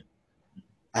repetition,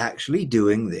 actually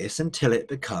doing this until it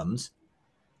becomes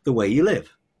the way you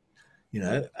live,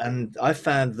 and I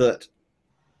found that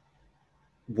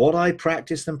what I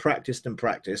practiced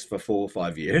for 4 or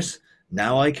 5 years,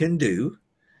 now I can do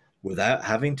without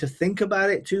having to think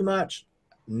about it too much.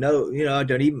 No, I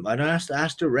don't have to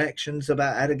ask directions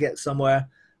about how to get somewhere.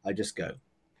 I just go,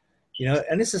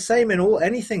 and it's the same in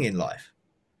anything in life.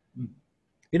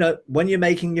 When you're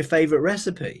making your favorite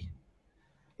recipe,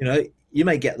 you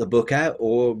may get the book out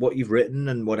or what you've written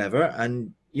and whatever,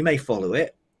 and you may follow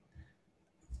it.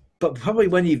 But probably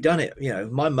when you've done it,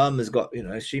 my mum has got,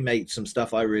 she made some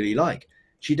stuff I really like.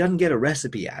 She doesn't get a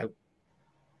recipe out.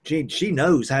 She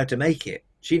knows how to make it.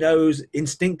 She knows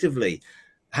instinctively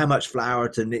how much flour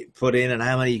to put in and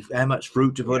how much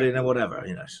fruit to put in and whatever.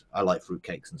 I like fruit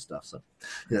cakes and stuff. So,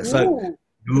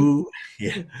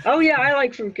 yeah. Oh yeah, I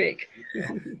like fruit cake.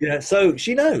 So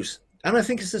she knows, and I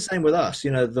think it's the same with us.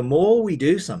 The more we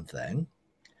do something,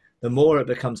 the more it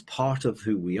becomes part of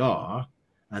who we are,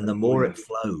 and the more it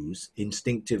flows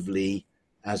instinctively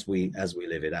as we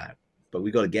live it out. But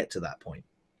we've got to get to that point.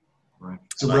 Right.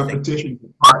 So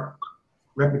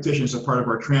repetition is a part of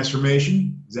our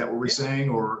transformation. Is that what we're saying?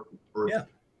 Or yeah,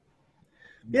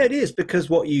 it is, because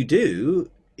what you do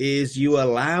is you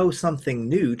allow something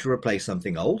new to replace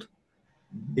something old.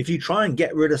 If you try and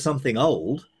get rid of something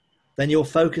old, then you're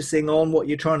focusing on what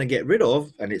you're trying to get rid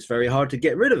of, and it's very hard to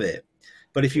get rid of it.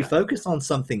 But if you focus on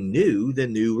something new, the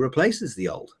new replaces the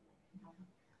old.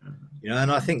 And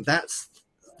I think that's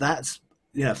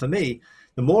for me,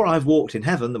 the more I've walked in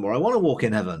heaven, the more I want to walk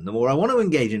in heaven, the more I want to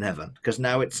engage in heaven, because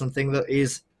now it's something that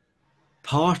is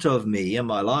part of me and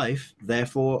my life.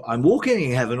 Therefore, I'm walking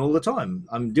in heaven all the time.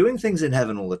 I'm doing things in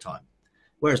heaven all the time.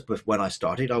 Whereas when I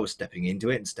started, I was stepping into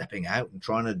it and stepping out and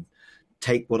trying to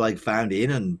take what I found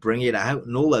in and bring it out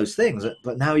and all those things.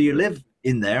 But now you live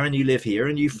in there and you live here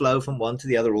and you flow from one to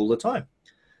the other all the time,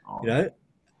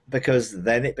 because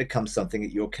then it becomes something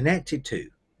that you're connected to,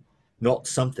 not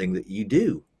something that you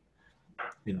do.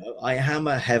 I am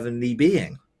a heavenly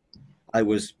being. I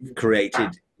was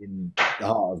created in the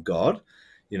heart of God.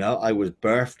 I was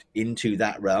birthed into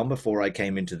that realm before I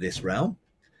came into this realm.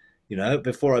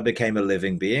 Before I became a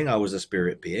living being, I was a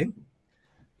spirit being,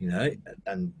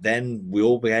 and then we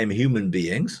all became human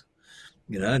beings,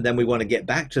 and then we want to get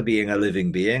back to being a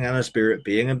living being and a spirit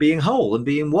being and being whole and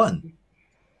being one.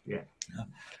 Yeah.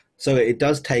 So it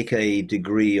does take a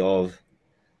degree of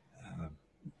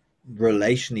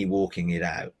relationally walking it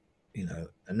out,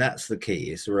 and that's the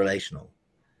key. It's relational.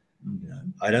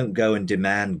 I don't go and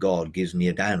demand God gives me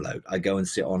a download. I go and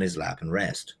sit on his lap and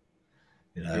rest,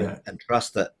 and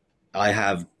trust that I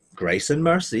have grace and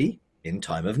mercy in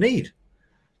time of need.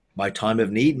 My time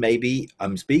of need may be,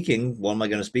 I'm speaking, what am I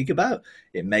going to speak about?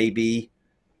 It may be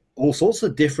all sorts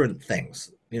of different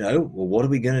things. Well, what are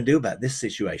we going to do about this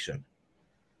situation?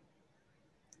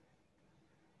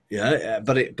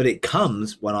 But it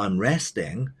comes when I'm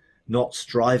resting, not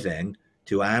striving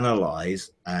to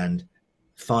analyze and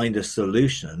find a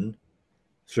solution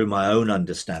through my own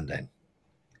understanding,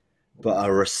 but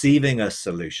are receiving a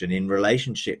solution in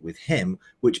relationship with him,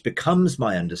 which becomes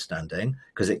my understanding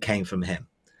because it came from him.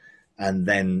 And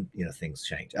then, things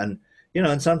change. And You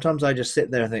know, and sometimes I just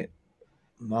sit there and think,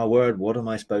 my word, what am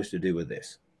I supposed to do with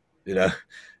this? You know,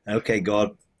 okay,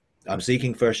 God, I'm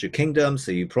seeking first your kingdom.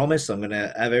 So you promise I'm going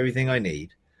to have everything I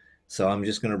need. So I'm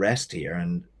just going to rest here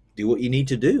and do what you need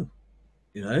to do,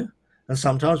 you know? And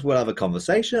sometimes we'll have a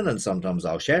conversation, and sometimes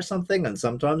I'll share something, and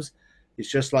sometimes it's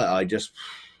just like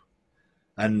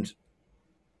and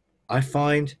I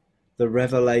find the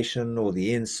revelation or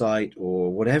the insight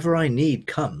or whatever I need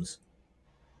comes,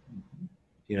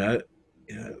 you know,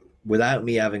 without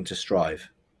me having to strive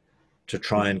to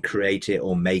try and create it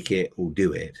or make it or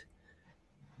do it.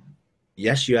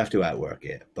 Yes, you have to outwork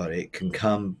it, but it can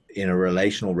come in a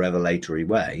relational, revelatory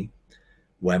way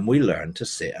when we learn to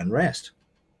sit and rest.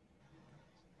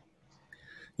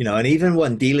 You know, and even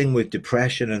when dealing with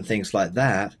depression and things like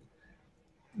that,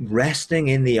 resting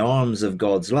in the arms of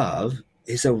God's love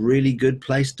is a really good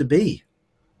place to be.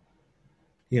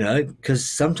 You know, because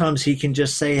sometimes he can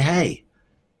just say, hey,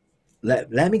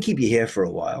 let me keep you here for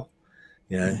a while.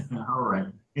 You know, all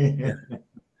right.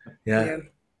 Yeah.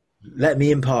 Let me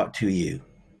impart to you,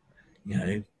 you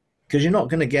know, because you're not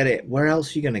going to get it. Where else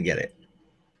are you going to get it?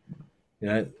 You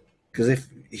know, because if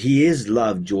he is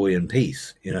love, joy, and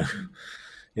peace, you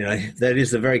know, that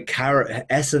is the very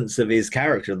essence of his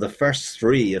character. The first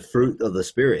three, a fruit of the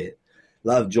Spirit,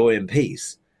 love, joy, and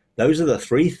peace. Those are the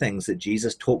three things that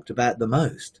Jesus talked about the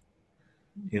most.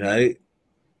 You know,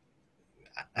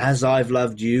 as I've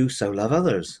loved you, so love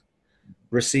others.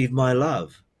 Receive my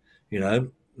love. You know,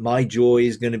 my joy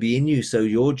is going to be in you so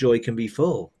your joy can be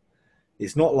full.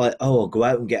 It's not like, oh, I'll go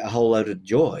out and get a whole load of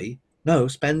joy. No,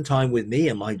 spend time with me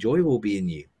and my joy will be in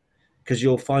you, because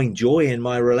you'll find joy in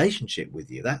my relationship with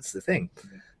you. That's the thing.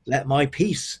 Let my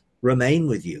peace remain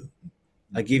with you.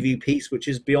 I give you peace which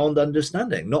is beyond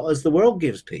understanding, not as the world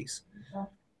gives peace.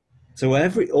 So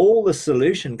all the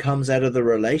solution comes out of the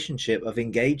relationship of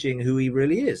engaging who he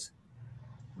really is.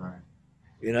 Right.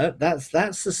 You know, that's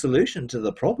the solution to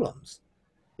the problems.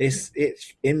 It's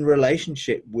in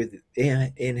relationship with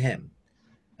in him,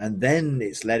 and then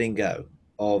it's letting go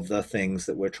of the things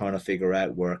that we're trying to figure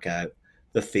out, work out,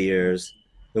 the fears,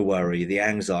 the worry, the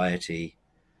anxiety.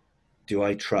 Do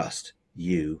I trust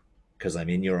you because I'm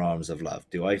in your arms of love?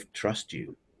 Do I trust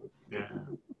you? Yeah.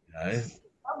 You know?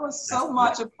 That was so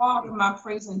much a part of my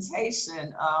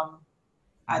presentation.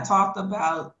 I talked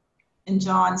about in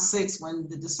John 6 when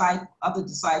the other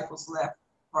disciples left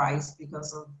Christ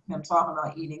because of him talking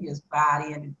about eating his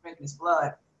body and drinking his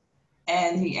blood.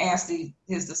 And he asked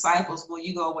his disciples, will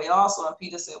you go away also? And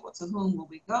Peter said, well, to whom will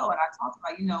we go? And I talked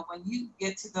about, you know, when you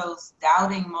get to those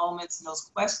doubting moments and those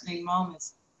questioning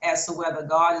moments as to whether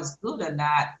God is good or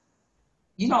not,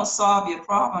 you don't solve your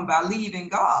problem by leaving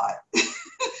God.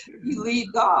 You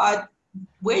leave God,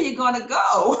 where you going to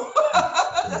go?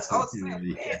 That's all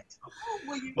I'm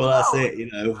Well, that's it. You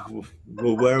know,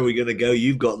 well, where are we going to go?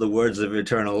 You've got the words of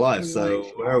eternal life. So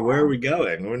where are we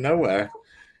going? We're nowhere.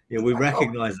 You know, we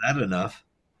recognize that enough.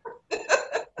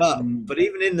 But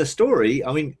even in the story,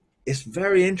 I mean, it's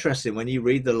very interesting when you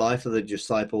read the life of the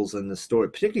disciples and the story,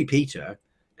 particularly Peter,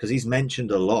 because he's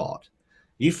mentioned a lot.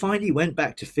 You find he went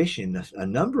back to fishing a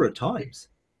number of times.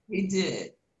 He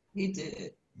did.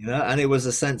 You know, and it was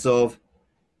a sense of,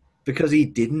 because he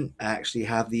didn't actually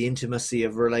have the intimacy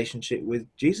of relationship with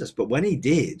Jesus. But when he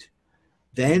did,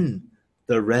 then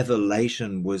the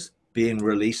revelation was being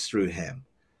released through him.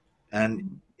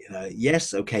 And, you know,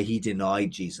 yes, okay, he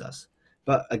denied Jesus.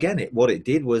 But again, what it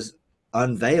did was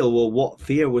unveil, what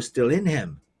fear was still in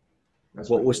him.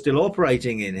 What was still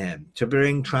operating in him, to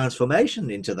bring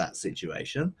transformation into that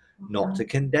situation, not to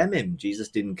condemn him. Jesus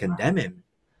didn't condemn him.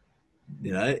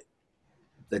 You know,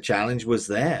 the challenge was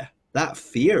there. That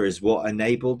fear is what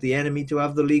enabled the enemy to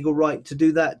have the legal right to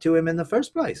do that to him in the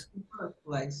first place.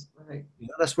 Right. You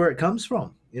know, that's where it comes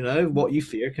from. You know, what you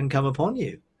fear can come upon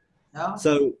you. No.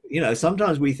 So, you know,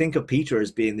 sometimes we think of Peter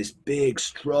as being this big,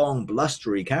 strong,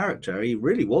 blustery character. He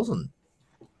really wasn't.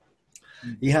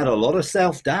 He had a lot of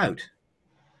self-doubt.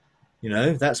 You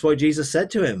know, that's why Jesus said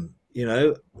to him, you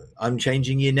know, I'm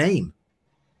changing your name.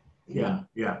 Yeah.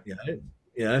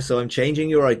 You know, so I'm changing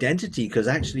your identity, because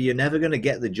actually you're never going to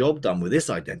get the job done with this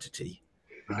identity.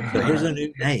 So here's a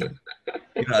new name.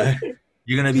 You know,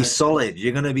 you're going to be solid.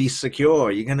 You're going to be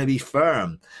secure. You're going to be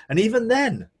firm. And even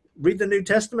then, read the New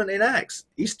Testament in Acts.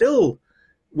 He still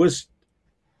was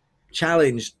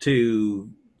challenged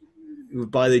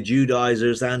by the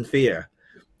Judaizers and fear.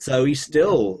 So he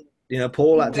still, you know,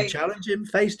 Paul had to challenge him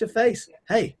face to face.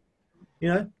 Hey, you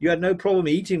know, you had no problem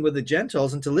eating with the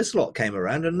Gentiles until this lot came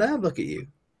around, and now look at you.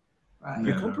 Right.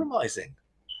 You're compromising.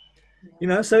 You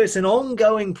know, so it's an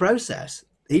ongoing process.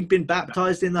 He'd been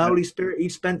baptized in the Holy Spirit. He'd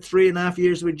spent 3.5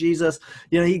 years with Jesus.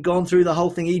 He'd gone through the whole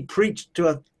thing. He'd preached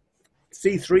to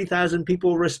see 3,000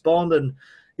 people respond, and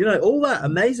all that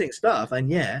amazing stuff.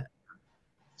 And yet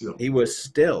he was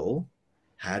still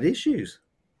had issues.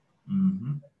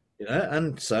 Mm-hmm.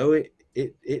 And so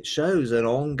it shows an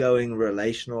ongoing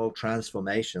relational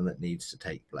transformation that needs to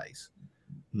take place,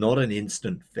 not an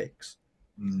instant fix.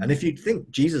 Mm-hmm. And if you'd think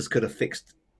Jesus could have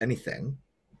fixed anything,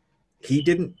 he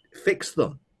didn't fix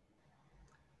them.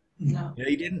 No.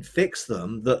 He didn't fix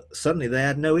them that suddenly they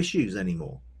had no issues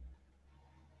anymore,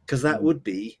 because that would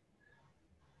be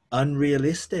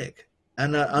unrealistic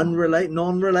and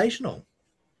non-relational.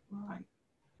 Right.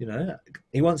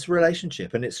 He wants a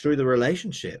relationship, and it's through the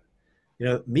relationship.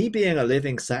 Me being a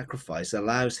living sacrifice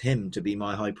allows him to be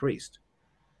my high priest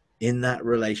in that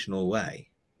relational way.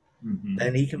 Mm-hmm.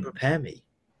 Then he can prepare me.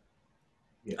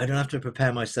 Yeah. I don't have to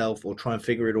prepare myself or try and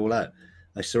figure it all out.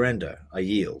 I surrender. I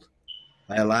yield.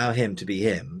 I allow him to be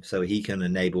him so he can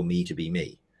enable me to be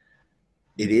me.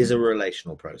 It is a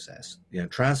relational process.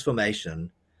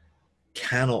 Transformation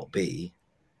cannot be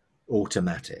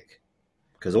automatic,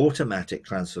 because automatic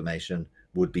transformation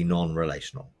would be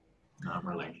non-relational.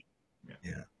 Non-relational.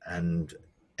 Yeah. And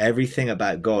everything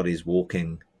about God is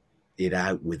walking it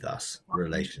out with us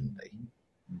relationally.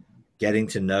 Getting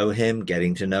to know him,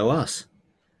 getting to know us.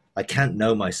 I can't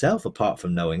know myself apart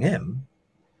from knowing him.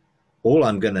 All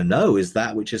I'm going to know is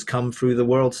that which has come through the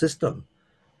world system.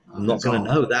 I'm not going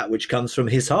to know that which comes from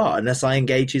his heart unless I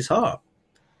engage his heart.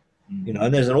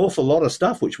 And there's an awful lot of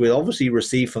stuff which we obviously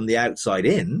receive from the outside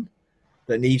in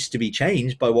that needs to be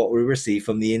changed by what we receive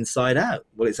from the inside out.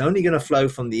 Well, it's only going to flow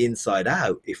from the inside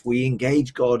out if we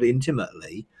engage God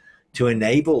intimately to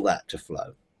enable that to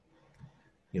flow.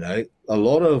 A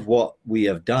lot of what we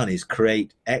have done is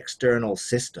create external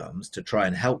systems to try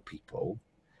and help people.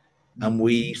 And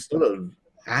we sort of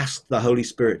ask the Holy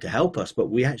Spirit to help us, but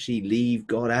we actually leave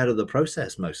God out of the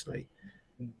process mostly,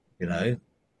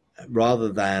 rather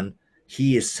than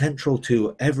he is central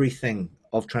to everything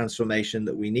of transformation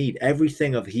that we need,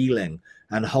 everything of healing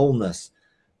and wholeness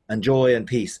and joy and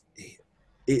peace.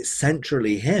 It's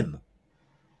centrally him,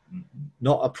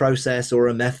 not a process or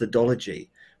a methodology,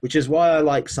 which is why I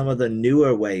like some of the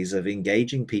newer ways of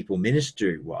engaging people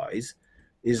ministry-wise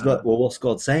is that, well, what's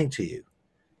God saying to you?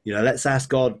 Let's ask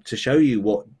God to show you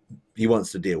what he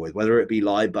wants to deal with, whether it be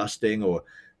lie busting or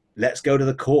let's go to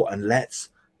the court and let's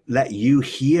let you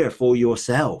hear for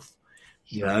yourself.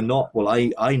 Not, well,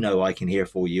 I know I can hear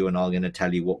for you and I'm going to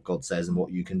tell you what God says and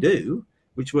what you can do,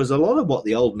 which was a lot of what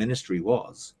the old ministry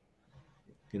was.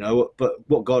 But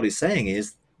what God is saying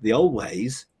is the old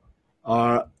ways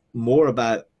are more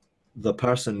about the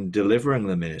person delivering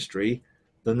the ministry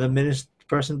than the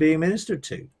person being ministered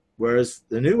to. Whereas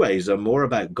the new ways are more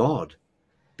about God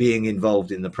being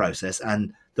involved in the process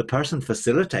and the person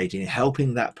facilitating,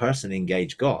 helping that person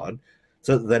engage God,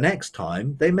 so that the next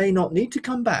time they may not need to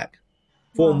come back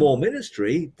for more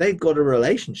ministry. They've got a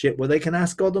relationship where they can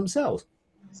ask God themselves.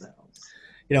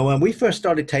 When we first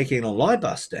started taking on lie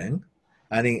busting,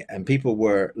 and people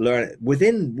were learning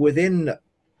within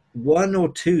 1 or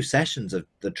 2 sessions of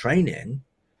the training,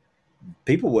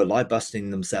 people were lie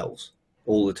busting themselves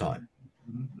all the time.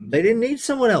 They didn't need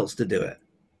someone else to do it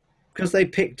because they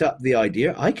picked up the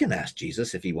idea, I can ask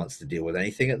Jesus if he wants to deal with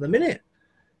anything at the minute.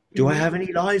 Do I have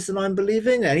any lies that I'm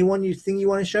believing? Anyone you think you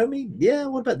want to show me? Yeah,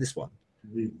 what about this one?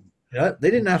 They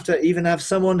didn't have to even have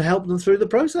someone help them through the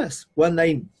process when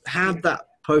they have that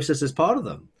process as part of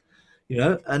them.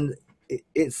 And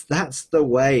that's the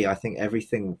way I think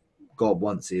everything God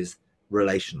wants is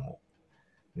relational.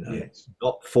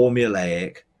 Not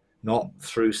formulaic, not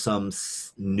through some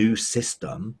new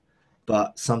system,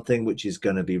 but something which is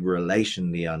going to be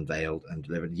relationally unveiled and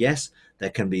delivered. Yes,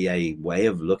 there can be a way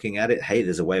of looking at it. Hey,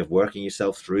 there's a way of working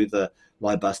yourself through the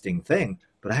lie busting thing,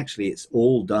 but actually it's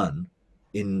all done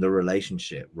in the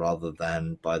relationship rather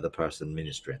than by the person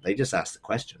ministering. They just ask the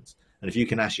questions. And if you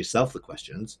can ask yourself the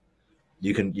questions,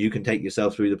 you can take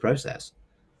yourself through the process.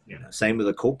 Same with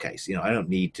a court case. I don't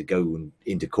need to go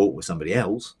into court with somebody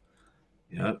else.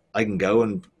 I can go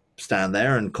and stand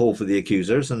there and call for the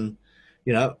accusers and,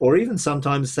 or even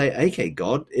sometimes say, okay,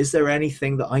 God, is there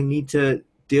anything that I need to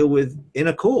deal with in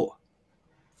a court?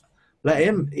 Let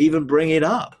him even bring it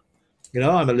up.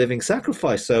 I'm a living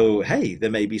sacrifice. So, hey,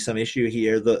 there may be some issue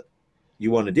here that you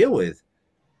want to deal with.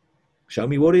 Show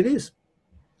me what it is.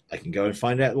 I can go and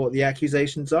find out what the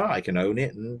accusations are. I can own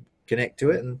it and connect to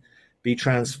it and be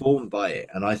transformed by it.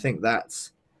 And I think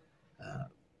that's,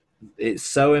 it's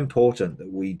so important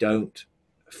that we don't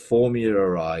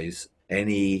formularize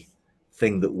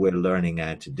anything that we're learning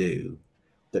how to do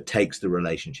that takes the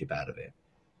relationship out of it.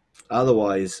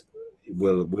 Otherwise,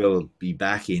 we'll be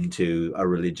back into a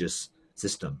religious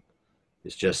system.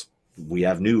 It's just we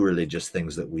have new religious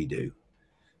things that we do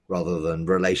rather than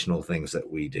relational things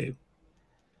that we do.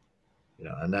 You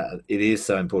know, and that it is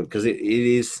so important because it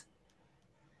is,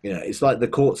 you know, it's like the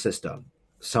court system.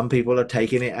 Some people are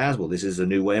taking it as, well, this is a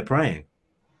new way of praying.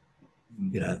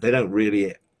 You know, they don't really,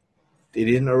 it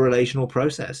isn't a relational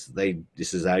process.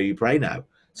 This is how you pray now.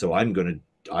 So I'm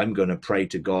gonna pray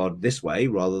to God this way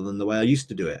rather than the way I used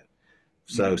to do it.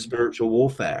 So spiritual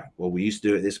warfare. Well, we used to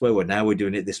do it this way. Well, now we're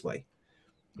doing it this way.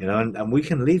 You know, and we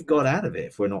can leave God out of it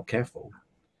if we're not careful,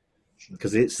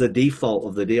 because it's the default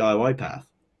of the DIY path.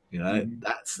 You know,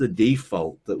 that's the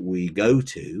default that we go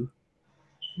to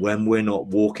when we're not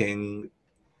walking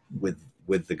with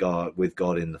God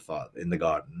in the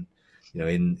garden. You know,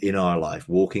 in our life,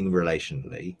 walking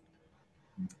relationally.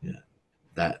 Yeah,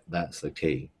 that's the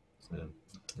key. So,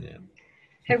 yeah.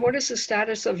 Hey, what is the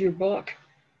status of your book?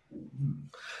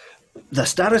 The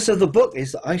status of the book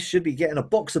is I should be getting a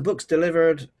box of books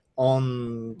delivered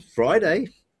on Friday,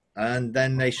 and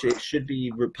then it should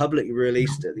be publicly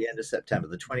released at the end of September,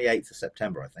 the 28th of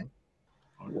September, I think.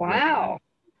 Wow.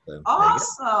 So,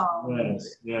 Awesome.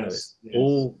 Yes.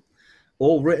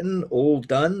 all written, all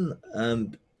done,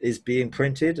 is being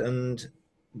printed, and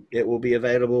it will be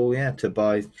available, to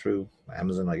buy through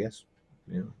Amazon, I guess.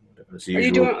 Yeah.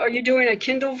 Are you doing a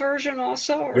Kindle version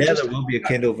also? Or there will be a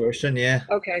Kindle version. Yeah.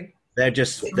 Okay. They're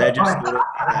just sorting that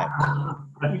out.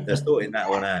 They're sorting that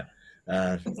one out.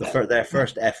 Their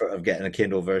first effort of getting a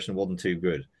Kindle version wasn't too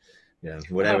good. You know,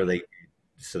 whatever they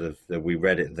sort of, we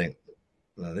read it and think,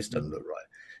 well, this doesn't look right.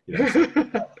 You know,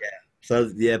 so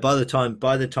by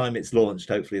the time it's launched,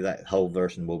 hopefully that whole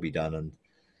version will be done,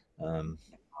 and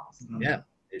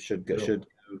it should go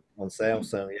on sale.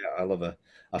 So I'll have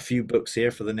a few books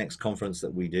here for the next conference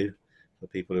that we do for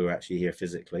people who are actually here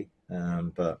physically.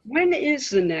 But when is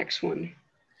the next one?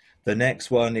 The next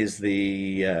one is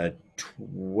the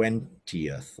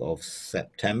 20th of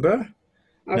September.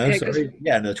 Okay, no, sorry.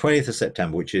 The 20th of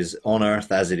September, which is on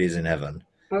earth as it is in heaven.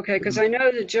 Okay, because I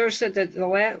know that Joe said that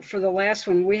for the last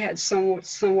one we had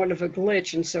somewhat of a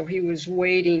glitch, and so he was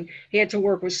waiting. He had to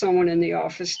work with someone in the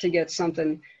office to get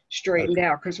something straightened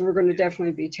out, because we're going to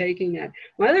definitely be taking that.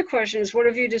 My other question is, what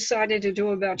have you decided to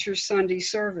do about your Sunday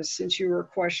service, since you were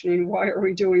questioning why are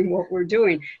we doing what we're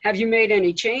doing? Have you made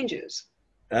any changes?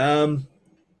 We're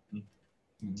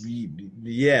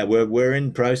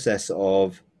in process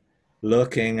of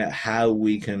looking at how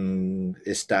we can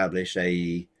establish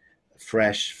a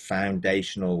fresh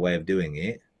foundational way of doing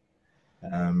it,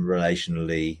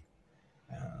 relationally.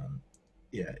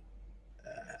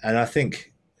 And I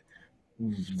think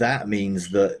that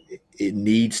means that it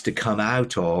needs to come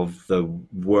out of the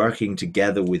working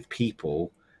together with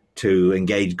people to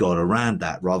engage God around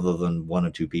that, rather than one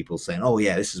or two people saying, oh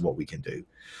yeah, this is what we can do.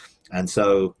 And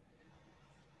so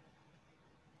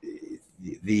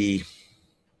the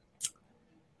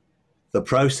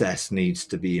process needs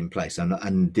to be in place, and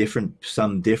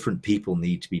some different people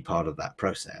need to be part of that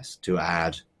process to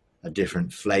add a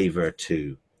different flavor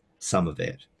to some of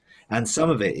it. And some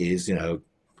of it is,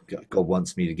 God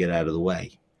wants me to get out of the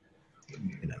way,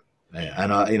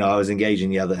 and I was engaging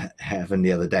the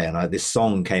other day, and this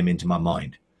song came into my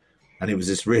mind, and it was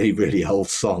this really, really old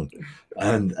song,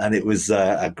 and it was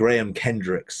a Graham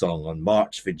Kendrick song on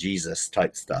March for Jesus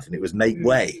type stuff, and it was Make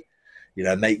Way,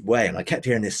 make way. And I kept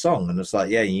hearing this song, and it's like,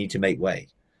 yeah, you need to make way.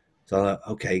 So I'm like,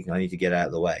 okay, I need to get out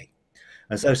of the way.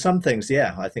 And so some things,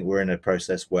 I think we're in a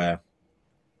process where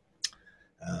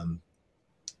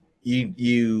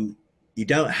you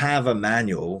don't have a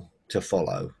manual to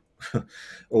follow,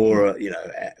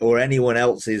 or anyone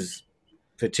else's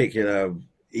particular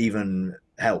even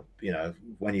help,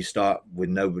 when you start with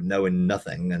knowing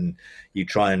nothing, and you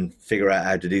try and figure out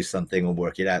how to do something or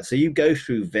work it out. So you go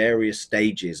through various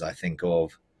stages, I think,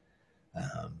 of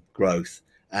growth,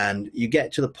 and you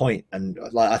get to the point, and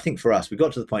I think for us, we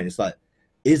got to the point, it's like,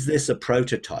 is this a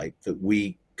prototype that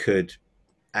we could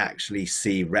actually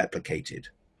see replicated?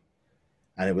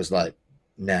 And it was like,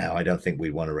 no, I don't think we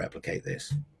want to replicate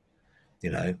this.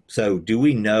 So do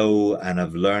we know and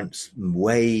have learned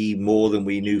way more than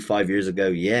we knew 5 years ago?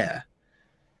 Yeah.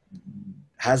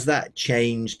 Has that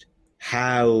changed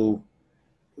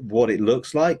what it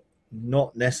looks like?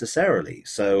 Not necessarily.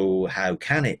 So how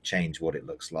can it change what it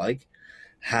looks like?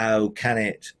 How can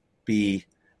it be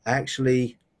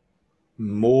actually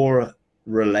more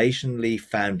relationally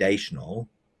foundational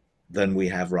than we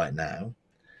have right now?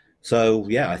 So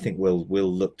I think we'll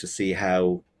look to see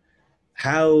how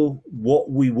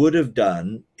what we would have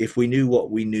done if we knew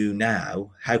what we knew now,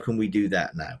 how can we do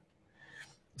that now?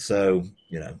 So,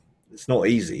 it's not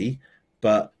easy,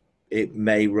 but it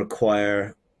may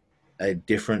require a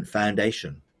different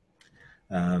foundation,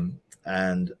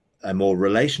 and a more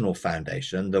relational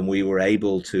foundation than we were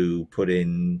able to put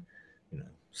in, you know,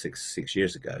 six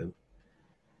years ago.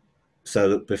 So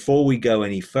that before we go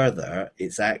any further,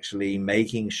 it's actually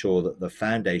making sure that the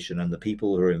foundation and the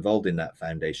people who are involved in that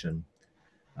foundation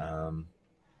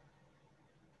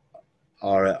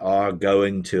are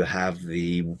going to have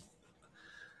the,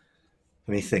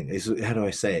 let me think, how do I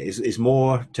say it? Is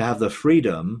more to have the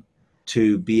freedom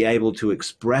to be able to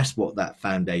express what that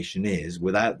foundation is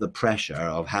without the pressure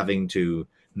of having to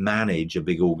manage a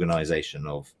big organization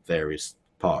of various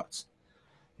parts,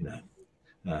 you know.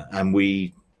 And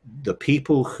the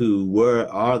people who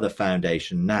are the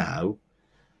foundation now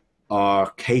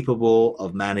are capable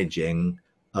of managing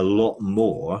a lot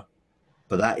more,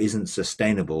 but that isn't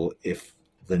sustainable if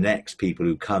the next people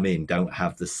who come in don't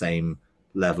have the same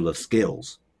level of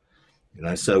skills. You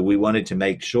know, so we wanted to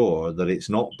make sure that it's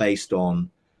not based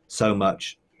on so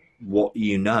much what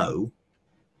you know,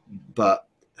 but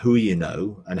who you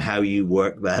know and how you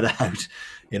work that out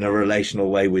in a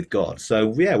relational way with God.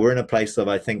 So yeah, we're in a place of,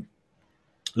 I think,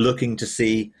 looking to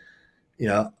see, you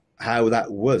know, how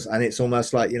that was. And it's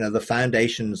almost like, you know, the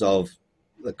foundations of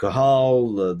the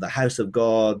Kahal, the house of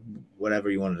God, whatever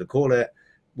you wanted to call it,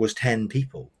 was 10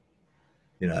 people,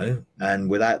 you know, and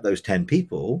without those 10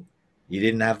 people, you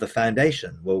didn't have the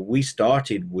foundation. Well, we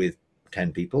started with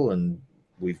 10 people and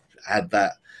we've had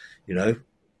that, you know,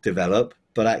 develop,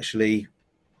 but actually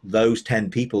those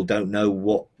 10 people don't know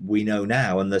what we know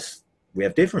now. And we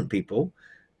have different people,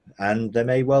 and there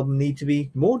may well need to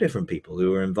be more different people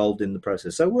who are involved in the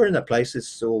process. So we're in that place.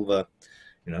 It's all the,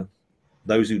 you know,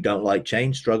 those who don't like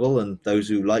change struggle, and those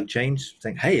who like change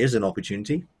think, hey, here's an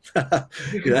opportunity,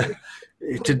 you know,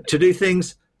 to do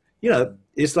things. You know,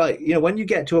 it's like, you know, when you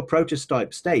get to a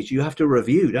prototype stage, you have to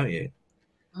review, don't you?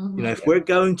 Mm-hmm. You know, if we're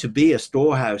going to be a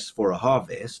storehouse for a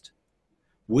harvest,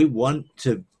 we want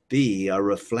to be a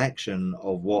reflection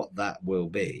of what that will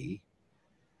be.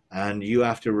 And you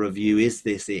have to review, is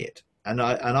this it? And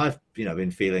I've, you know,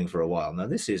 been feeling for a while now,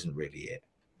 this isn't really it.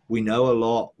 We know a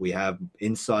lot, we have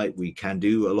insight, we can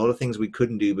do a lot of things we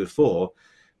couldn't do before,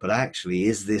 but actually,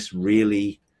 is this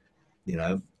really, you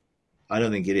know, I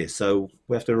don't think it is. So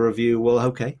we have to review, well,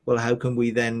 okay, well, how can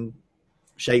we then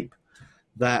shape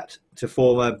that to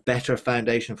form a better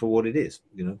foundation for what it is,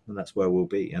 you know, and that's where we'll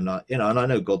be. And I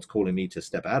know God's calling me to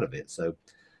step out of it. So,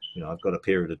 you know, I've got a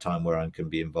period of time where I can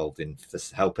be involved in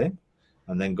helping,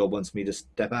 and then God wants me to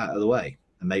step out of the way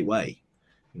and make way,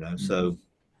 you know. Mm-hmm. So,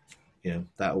 you know,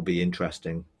 that will be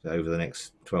interesting over the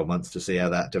next 12 months to see how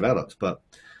that develops. But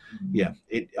yeah,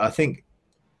 I think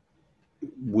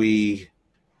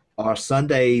our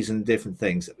Sundays and different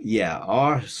things, yeah,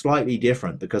 are slightly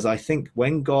different, because I think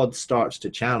when God starts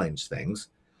to challenge things,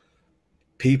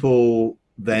 people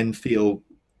then feel,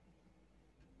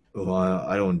 oh,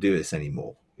 I don't want to do this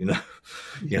anymore, you know.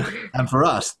 You know, and for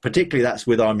us, particularly, that's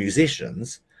with our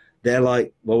musicians. They're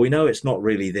like, well, we know it's not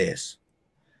really this,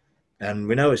 and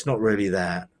we know it's not really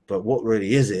that, but what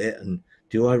really is it? And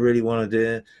do I really want to do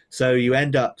it? So you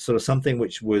end up sort of something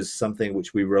which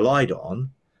we relied on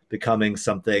becoming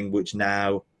something which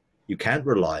now you can't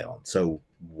rely on. So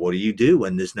what do you do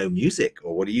when there's no music?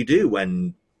 Or what do you do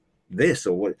when this,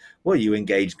 or what? Well, you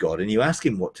engage God and you ask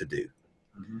him what to do.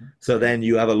 Mm-hmm. So then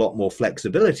you have a lot more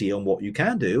flexibility on what you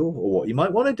can do or what you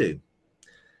might want to do.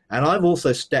 And I've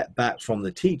also stepped back from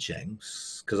the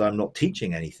teachings, because I'm not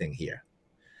teaching anything here,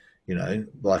 you know,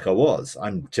 like I was.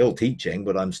 I'm still teaching,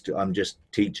 but I'm just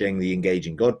teaching the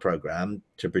Engaging God program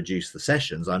to produce the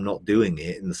sessions. I'm not doing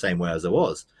it in the same way as I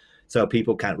was. So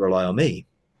people can't rely on me.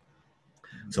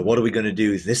 So what are we going to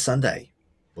do this Sunday?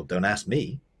 Well, don't ask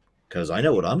me, because I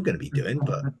know what I'm going to be doing,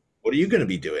 but what are you going to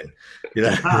be doing? You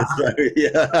know,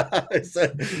 so,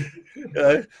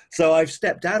 yeah. So I've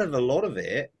stepped out of a lot of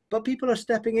it, but people are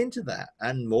stepping into that,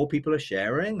 and more people are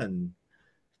sharing, and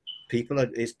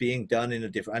it's being done in a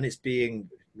different, and it's being,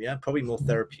 yeah, probably more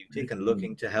therapeutic and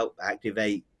looking to help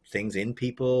activate things in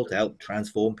people, to help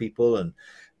transform people. And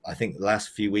I think the last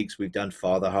few weeks we've done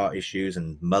father heart issues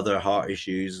and mother heart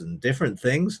issues and different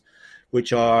things,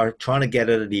 which are trying to get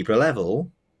at a deeper level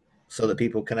so that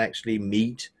people can actually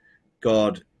meet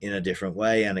God in a different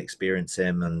way and experience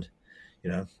him. And, you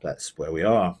know, that's where we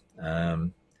are.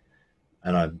 And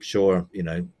I'm sure, you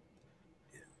know,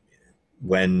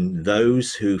 when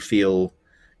those who feel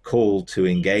called to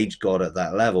engage God at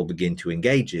that level begin to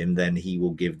engage him, then he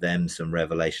will give them some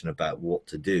revelation about what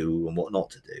to do and what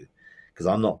not to do. Because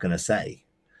I'm not going to say,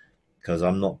 because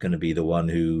I'm not going to be the one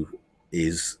who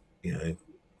is, you know,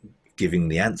 giving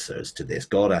the answers to this.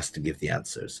 God has to give the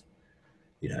answers.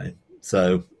 you know.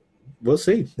 So we'll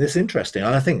see. It's interesting.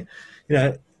 And I think, you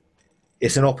know,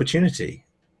 it's an opportunity.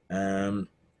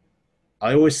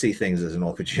 I always see things as an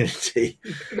opportunity.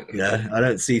 You know, I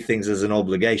don't see things as an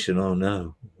obligation. Oh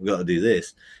no, we've got to do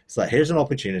this. It's like, here's an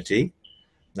opportunity.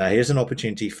 Now here's an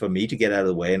opportunity for me to get out of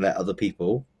the way and let other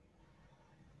people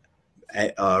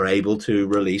are able to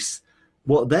release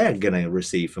what they're going to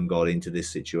receive from God into this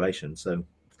situation. So,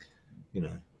 you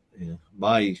know,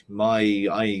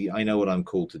 I know what I'm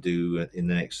called to do in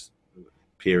the next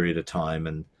period of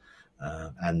time,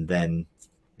 and then,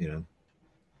 you know,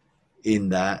 in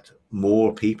that,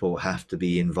 more people have to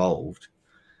be involved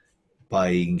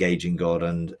by engaging God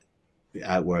and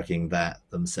outworking that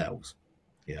themselves.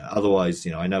 Yeah. Otherwise,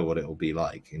 you know, I know what it will be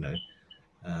like. You know,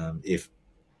 if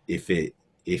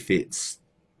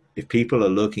people are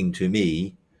looking to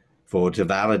me to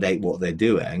validate what they're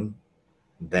doing,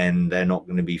 then they're not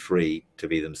going to be free to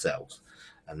be themselves,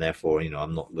 and therefore, you know,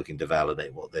 I'm not looking to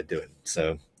validate what they're doing.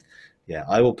 So, yeah,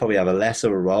 I will probably have a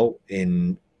lesser role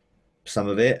in some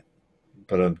of it,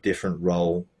 but a different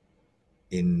role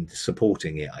in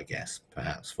supporting it, I guess,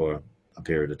 perhaps for a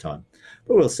period of time.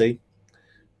 But we'll see,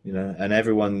 you know. And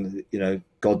everyone, you know,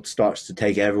 God starts to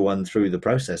take everyone through the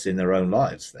process in their own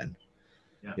lives then.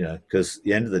 Yeah. You know, because at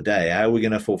the end of the day, how are we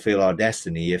going to fulfill our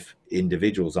destiny if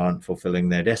individuals aren't fulfilling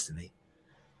their destiny?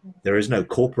 There is no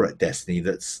corporate destiny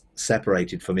that's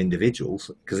separated from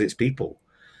individuals, because it's people.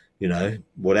 You know,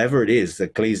 whatever it is, the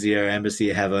ecclesia, embassy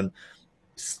of heaven,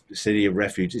 city of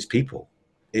refuge, is people.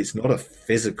 It's not a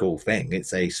physical thing.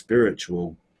 It's a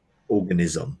spiritual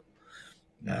organism,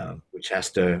 which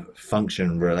has to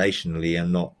function relationally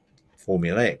and not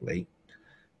formulaically.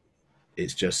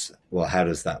 It's just, well, how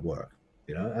does that work?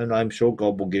 You know, and I'm sure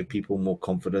God will give people more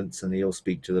confidence, and He'll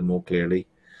speak to them more clearly,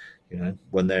 you know,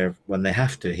 when they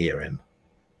have to hear Him,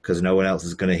 because no one else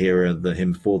is going to hear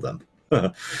Him for them.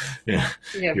 Yeah.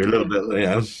 You're a little bit, you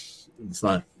know, it's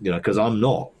like, you know, because I'm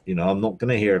not going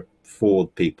to hear for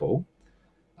people.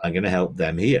 I'm going to help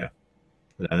them hear,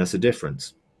 and that's a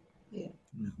difference. Yeah.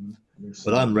 Mm-hmm.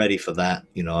 But I'm ready for that.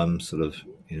 You know, I'm sort of,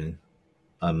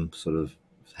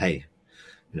 hey,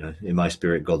 you know, in my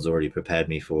spirit, God's already prepared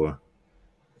me for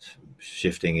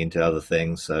shifting into other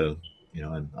things. So, you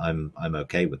know, I'm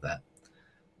okay with that.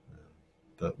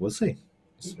 But we'll see.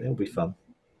 It'll be fun.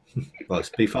 Well,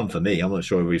 it'll be fun for me. I'm not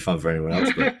sure it'll be fun for anyone else,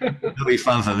 but it'll be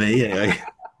fun for me anyway.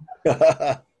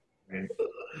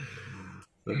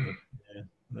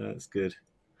 Yeah, that's good.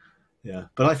 Yeah,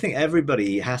 but I think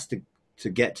everybody has to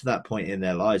get to that point in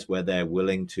their lives where they're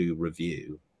willing to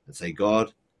review and say,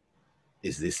 God,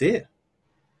 is this it?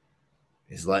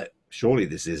 It's like, surely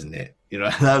this isn't it. You know,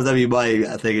 that'd be my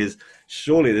thing, is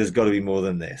surely there's got to be more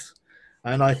than this.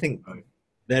 And I think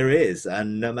there is.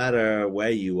 And no matter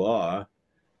where you are,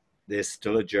 there's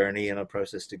still a journey and a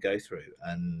process to go through.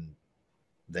 And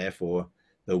therefore,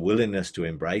 the willingness to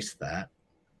embrace that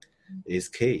is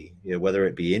key. You know, whether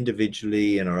it be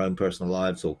individually in our own personal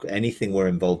lives or anything we're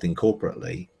involved in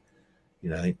corporately, you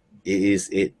know,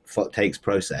 it takes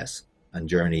process and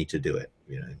journey to do it,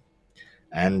 you know.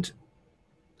 And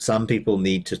some people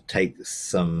need to take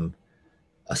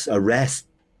a rest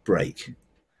break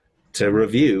to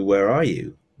review, where are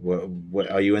you?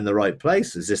 Where, are you in the right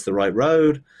place? Is this the right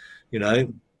road? You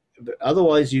know,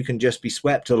 otherwise you can just be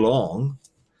swept along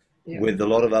with a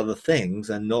lot of other things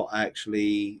and not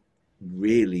actually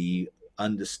really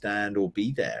understand or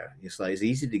be there. It's like, it's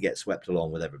easy to get swept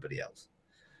along with everybody else,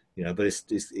 you know, but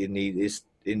it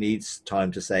needs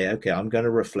time to say, okay, I'm going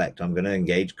to reflect, I'm going to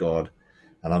engage God,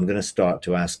 and I'm going to start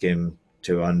to ask Him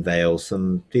to unveil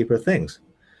some deeper things,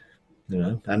 you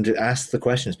know, and to ask the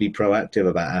questions, be proactive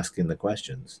about asking the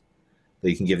questions that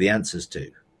you can give the answers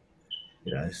to.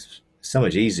 You know, it's so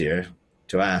much easier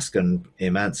to ask and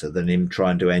Him answer than Him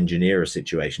trying to engineer a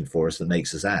situation for us that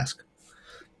makes us ask.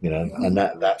 You know, and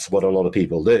that's what a lot of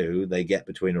people do. They get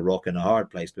between a rock and a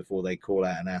hard place before they call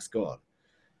out and ask God.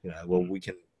 You know, well,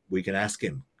 we can ask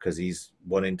Him because He's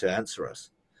wanting to answer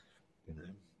us. You know,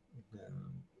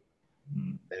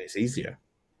 and it's easier.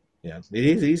 Yeah, it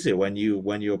is easier when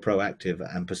you're proactive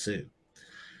and pursue.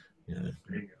 You know,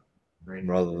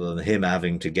 rather than Him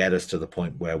having to get us to the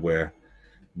point where we're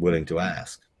willing to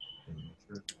ask.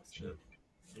 Sure.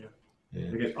 Yeah.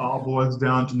 It all boils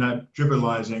down to not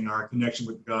trivializing our connection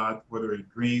with God, whether in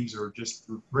dreams or just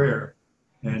through prayer.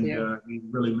 And He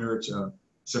really merits a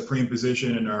supreme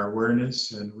position in our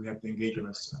awareness, and we have to engage Him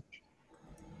as such.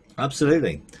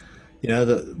 Absolutely. You know,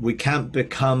 that we can't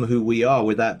become who we are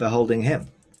without beholding Him.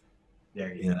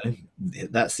 You know,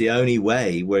 that's the only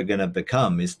way we're going to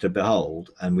become, is to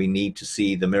behold, and we need to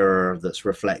see the mirror that's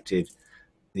reflected,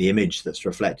 the image that's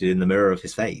reflected in the mirror of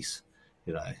His face,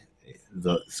 you know,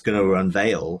 that's going to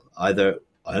unveil either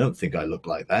I don't think I look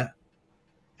like that,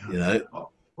 you know,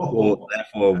 or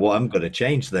therefore what I'm going to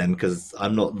change then because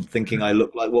I'm not thinking I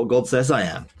look like what God says I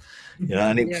am, you know,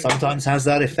 and it sometimes has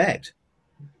that effect.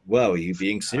 Well, are you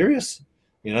being serious?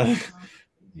 You know,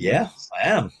 yeah, I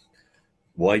am.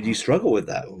 Why do you struggle with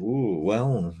that? Ooh,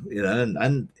 well, you know,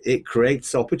 and it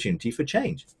creates opportunity for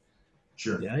change.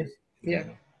 Sure. Yeah. Yeah.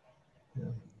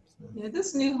 Yeah,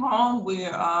 this new home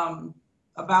we're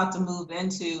about to move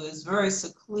into is very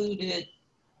secluded,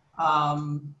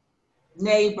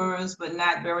 neighbors, but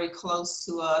not very close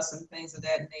to us and things of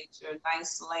that nature.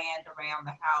 Nice land around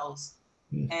the house.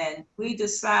 And we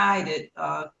decided,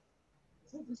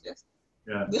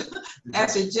 Yeah.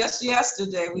 actually just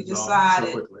yesterday, we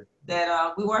decided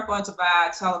that we weren't going to buy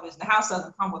a television. The house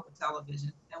doesn't come with a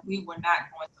television, and we were not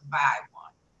going to buy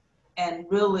one. And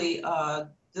really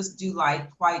just do life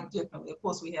quite differently. Of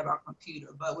course, we have our computer,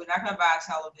 but we're not going to buy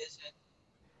a television.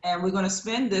 And we're going to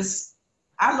spend this,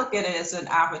 I look at it as an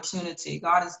opportunity.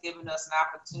 God has given us an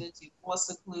opportunity for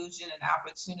seclusion, an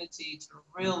opportunity to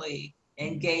really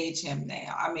engage him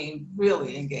now. I mean,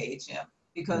 really engage him,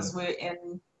 because we're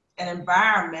in an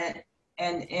environment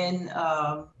and in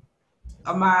a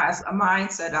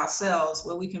mindset ourselves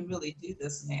where we can really do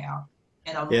this now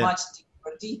in a much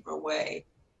deeper way.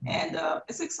 And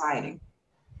it's exciting.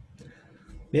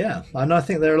 Yeah, and I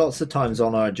think there are lots of times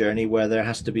on our journey where there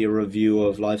has to be a review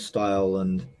of lifestyle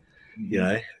and, you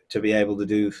know, to be able to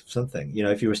do something. You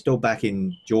know, if you were still back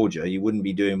in Georgia, you wouldn't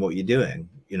be doing what you're doing,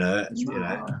 you know.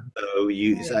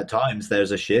 So at times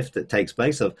there's a shift that takes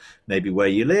place of maybe where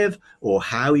you live or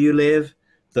how you live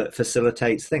that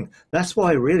facilitates things. That's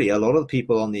why really a lot of the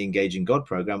people on the Engaging God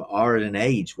program are at an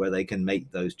age where they can make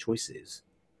those choices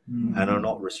and are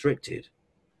not restricted.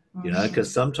 You know,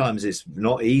 because sometimes it's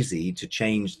not easy to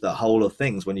change the whole of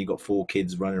things when you've got 4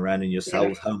 kids running around and you're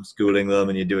homeschooling them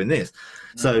and you're doing this.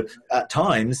 So at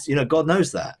times, you know, God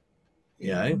knows that,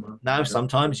 you know. Now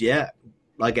sometimes,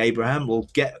 like Abraham will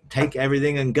take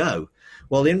everything and go.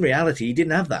 Well, in reality, he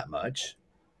didn't have that much.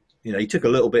 You know, he took a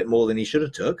little bit more than he should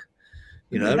have took,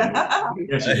 you know.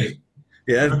 Yes, he did.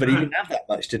 Yeah, but he didn't have that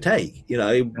much to take. You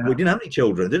know, he didn't have any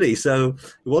children, did he? So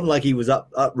it wasn't like he was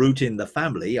uprooting the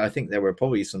family. I think there were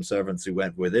probably some servants who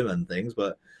went with him and things,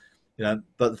 but you know,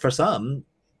 but for some,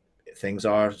 things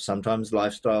are sometimes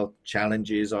lifestyle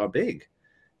challenges are big,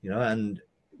 you know, and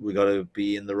we got to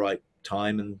be in the right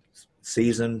time and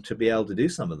season to be able to do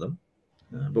some of them.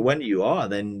 But when you are,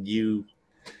 then you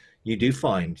do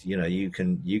find, you know, you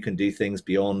can do things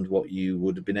beyond what you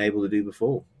would have been able to do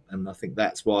before, and I think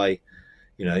that's why.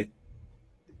 You know,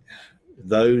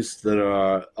 those that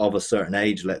are of a certain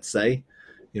age, let's say,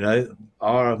 you know,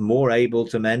 are more able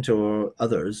to mentor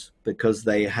others because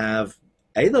they have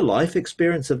the life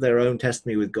experience of their own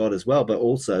testimony with God as well, but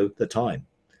also the time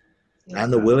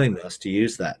and the willingness to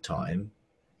use that time,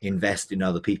 invest in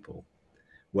other people.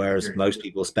 Whereas most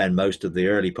people spend most of the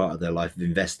early part of their life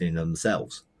investing in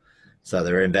themselves. So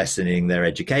they're investing in their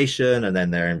education, and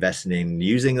then they're investing in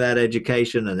using that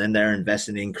education, and then they're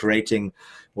investing in creating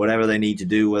whatever they need to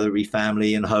do, whether it be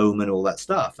family and home and all that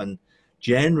stuff. And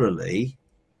generally,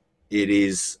 it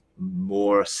is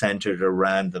more centered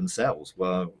around themselves.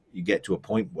 Well, you get to a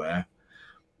point where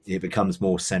it becomes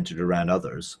more centered around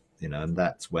others, you know, and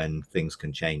that's when things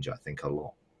can change, I think, a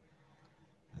lot.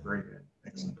 Very good.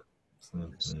 Excellent.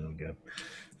 So there we go.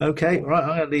 Okay, right,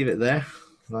 I'm going to leave it there.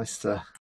 Nice to